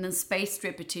 And then spaced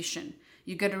repetition.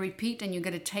 You got to repeat and you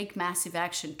got to take massive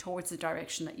action towards the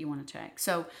direction that you want to take.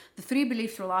 So the 3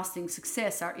 beliefs for lasting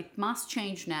success are: it must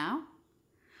change now.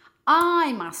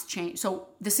 I must change. So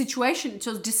the situation,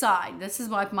 so decide. This is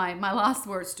what my last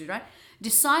words do, right?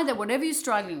 Decide that whatever you're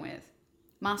struggling with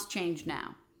must change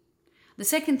now. The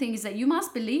second thing is that you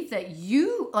must believe that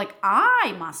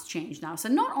I must change now. So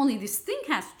not only this thing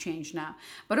has to change now,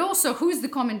 but also who's the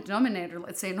common denominator,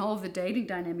 let's say, in all of the dating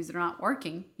dynamics that are not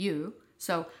working? You.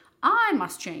 So I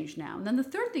must change now. And then the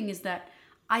third thing is that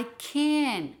I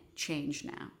can change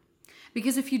now.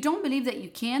 Because if you don't believe that you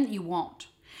can, you won't.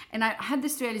 And I had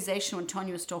this realization when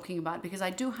Tony was talking about it, because I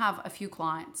do have a few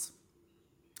clients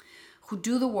who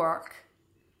do the work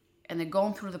and they're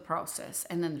going through the process,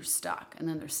 and then they're stuck, and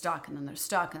then they're stuck, and then they're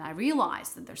stuck. And I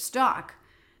realized that they're stuck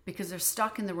because they're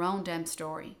stuck in their own damn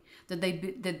story, that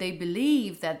they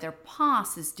believe that their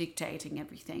past is dictating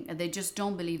everything, and they just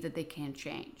don't believe that they can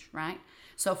change, right?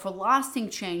 So for lasting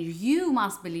change, you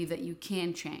must believe that you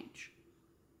can change.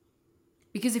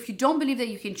 Because if you don't believe that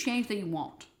you can change, then you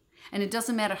won't. And it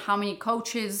doesn't matter how many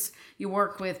coaches you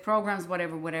work with, programs,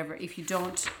 whatever. If you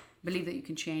don't believe that you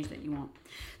can change, that you won't.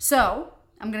 So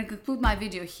I'm going to conclude my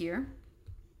video here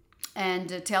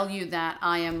and tell you that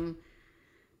I am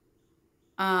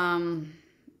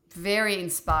very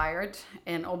inspired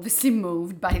and obviously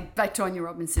moved by Tony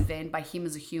Robbins' event, by him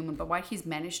as a human, but what he's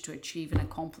managed to achieve and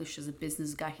accomplish as a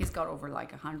business guy. He's got over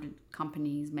like 100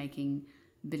 companies making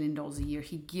 $1 billion a year.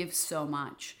 He gives so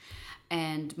much.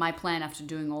 And my plan after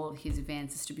doing all of his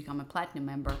events is to become a platinum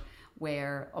member,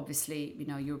 where obviously,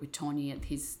 you're with Tony at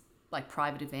his like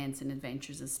private events and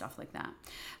adventures and stuff like that.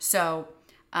 So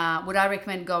would I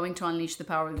recommend going to unleash the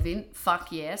power within?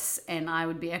 Fuck yes. And I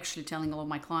would be actually telling all of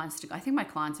my clients to go. I think my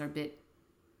clients are a bit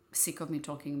sick of me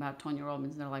talking about Tony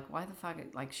Robbins. They're like, why the fuck?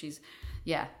 Like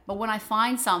yeah. But when I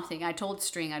find something, I told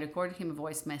String, I recorded him a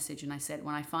voice message and I said,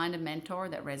 when I find a mentor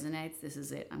that resonates, this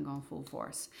is it. I'm going full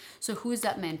force. So who is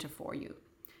that mentor for you?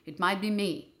 It might be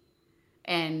me,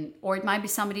 or it might be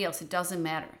somebody else. It doesn't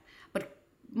matter. But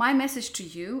my message to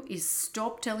you is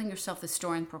stop telling yourself the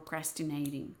story and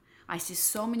procrastinating. I see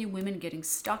so many women getting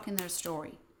stuck in their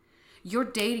story. Your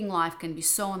dating life can be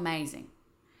so amazing.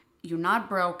 You're not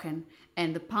broken,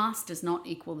 and the past does not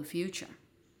equal the future.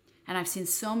 And I've seen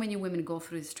so many women go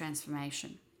through this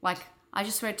transformation. Like, I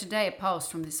just read today a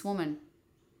post from this woman,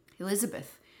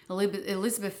 Elizabeth.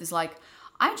 Elizabeth is like,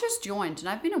 I just joined and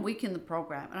I've been a week in the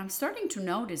program and I'm starting to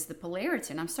notice the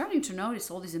polarity and I'm starting to notice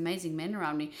all these amazing men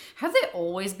around me. Have they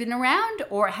always been around,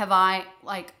 or have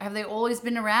they always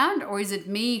been around, or is it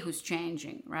me who's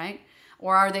changing, right?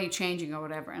 Or are they changing or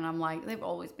whatever? And I'm like, they've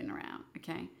always been around,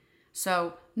 okay?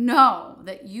 So know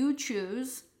that you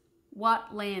choose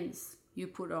what lens you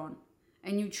put on,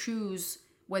 and you choose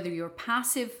whether you're a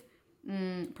passive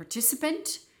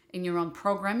participant in your own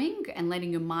programming and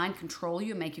letting your mind control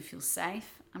you, make you feel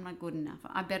safe. I'm not good enough.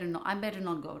 I better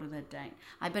not go to that date.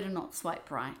 I better not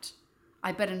swipe right.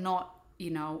 I better not,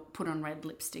 put on red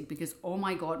lipstick because, oh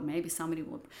my God, maybe somebody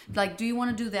will. Like, do you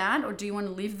want to do that, or do you want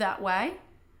to live that way?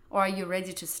 Or are you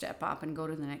ready to step up and go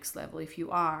to the next level? If you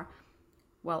are,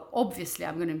 well, obviously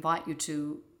I'm going to invite you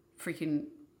to freaking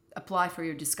apply for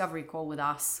your discovery call with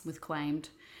us, with Claimed,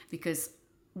 because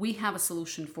we have a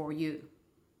solution for you.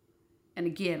 And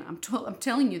again, I'm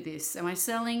telling you this. Am I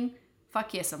selling?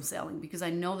 Fuck yes, I'm selling, because I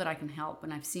know that I can help.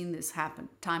 And I've seen this happen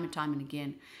time and time and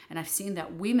again. And I've seen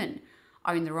that women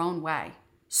are in their own way.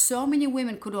 So many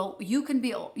women you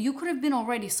could have been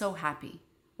already so happy,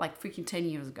 like freaking 10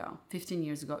 years ago, 15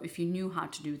 years ago, if you knew how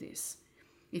to do this,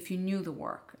 if you knew the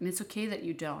work. And it's okay that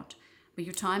you don't, but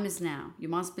your time is now. You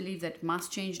must believe that it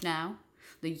must change now,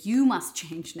 that you must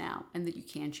change now, and that you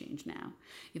can change now.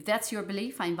 If that's your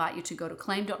belief, I invite you to go to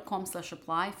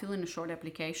claim.com/apply, fill in a short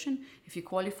application. If you're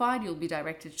qualified, you'll be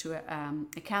directed to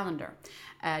a calendar,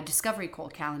 a discovery call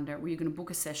calendar, where you're going to book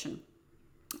a session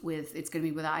it's going to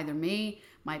be with either me.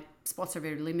 My spots are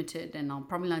very limited, and I'm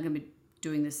probably not going to be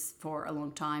doing this for a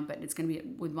long time, but it's going to be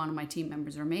with one of my team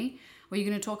members or me, where you're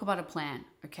going to talk about a plan,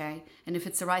 okay? And if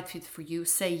it's the right fit for you,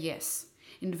 say yes.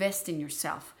 Invest in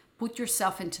yourself. Put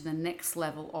yourself into the next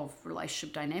level of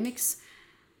relationship dynamics,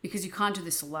 because you can't do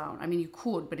this alone. I mean, you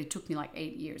could, but it took me like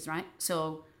 8 years, right?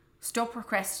 So stop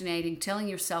procrastinating, telling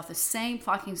yourself the same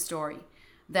fucking story,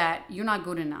 that you're not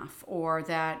good enough, or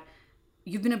that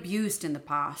you've been abused in the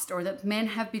past, or that men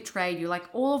have betrayed you. Like,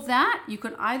 all of that, you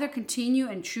can either continue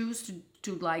and choose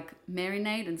to like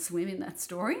marinate and swim in that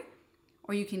story,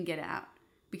 or you can get out.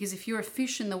 Because if you're a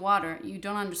fish in the water, you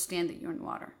don't understand that you're in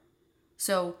water.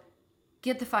 So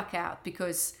get the fuck out,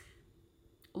 because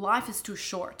life is too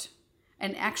short.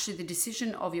 And actually the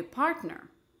decision of your partner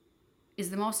is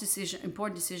the most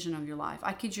important decision of your life.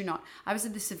 I kid you not. I was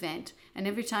at this event, and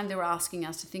every time they were asking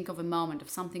us to think of a moment of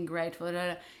something great,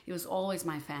 it was always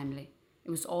my family.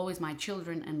 It was always my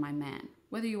children and my man.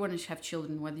 Whether you want to have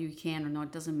children, whether you can or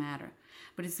not, doesn't matter.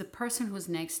 But it's the person who's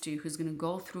next to you who's going to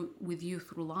go through with you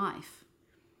through life.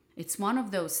 It's one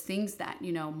of those things that,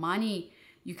 money,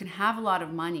 you can have a lot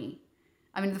of money.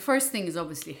 I mean, the first thing is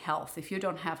obviously health. If you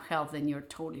don't have health, then you're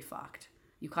totally fucked.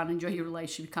 You can't enjoy your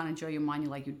relationship, you can't enjoy your money,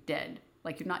 like you're dead.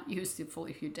 Like you're not useful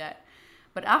if you're dead.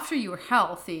 But after you're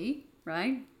healthy,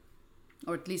 right?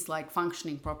 Or at least like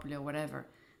functioning properly or whatever,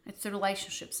 it's the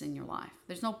relationships in your life.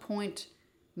 There's no point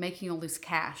making all this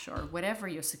cash or whatever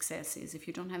your success is if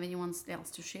you don't have anyone else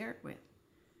to share it with.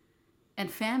 And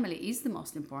family is the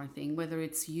most important thing, whether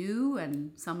it's you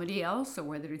and somebody else or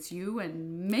whether it's you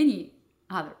and many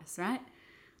others, right?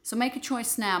 So make a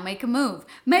choice now, make a move,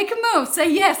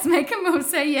 say yes, make a move,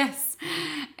 say yes.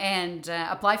 And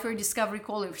apply for a discovery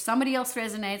call. If somebody else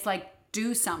resonates, like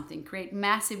do something, create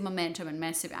massive momentum and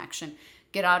massive action.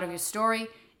 Get out of your story,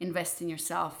 invest in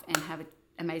yourself, and have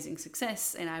amazing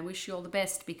success. And I wish you all the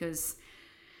best, because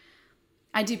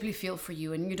I deeply feel for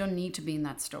you, and you don't need to be in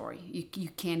that story. You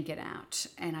can get out,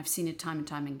 and I've seen it time and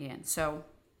time again. So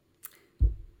I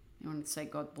want to say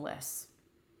God bless.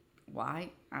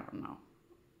 Why? I don't know.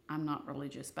 I'm not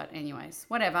religious, but anyways,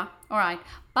 whatever. All right.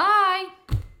 Bye.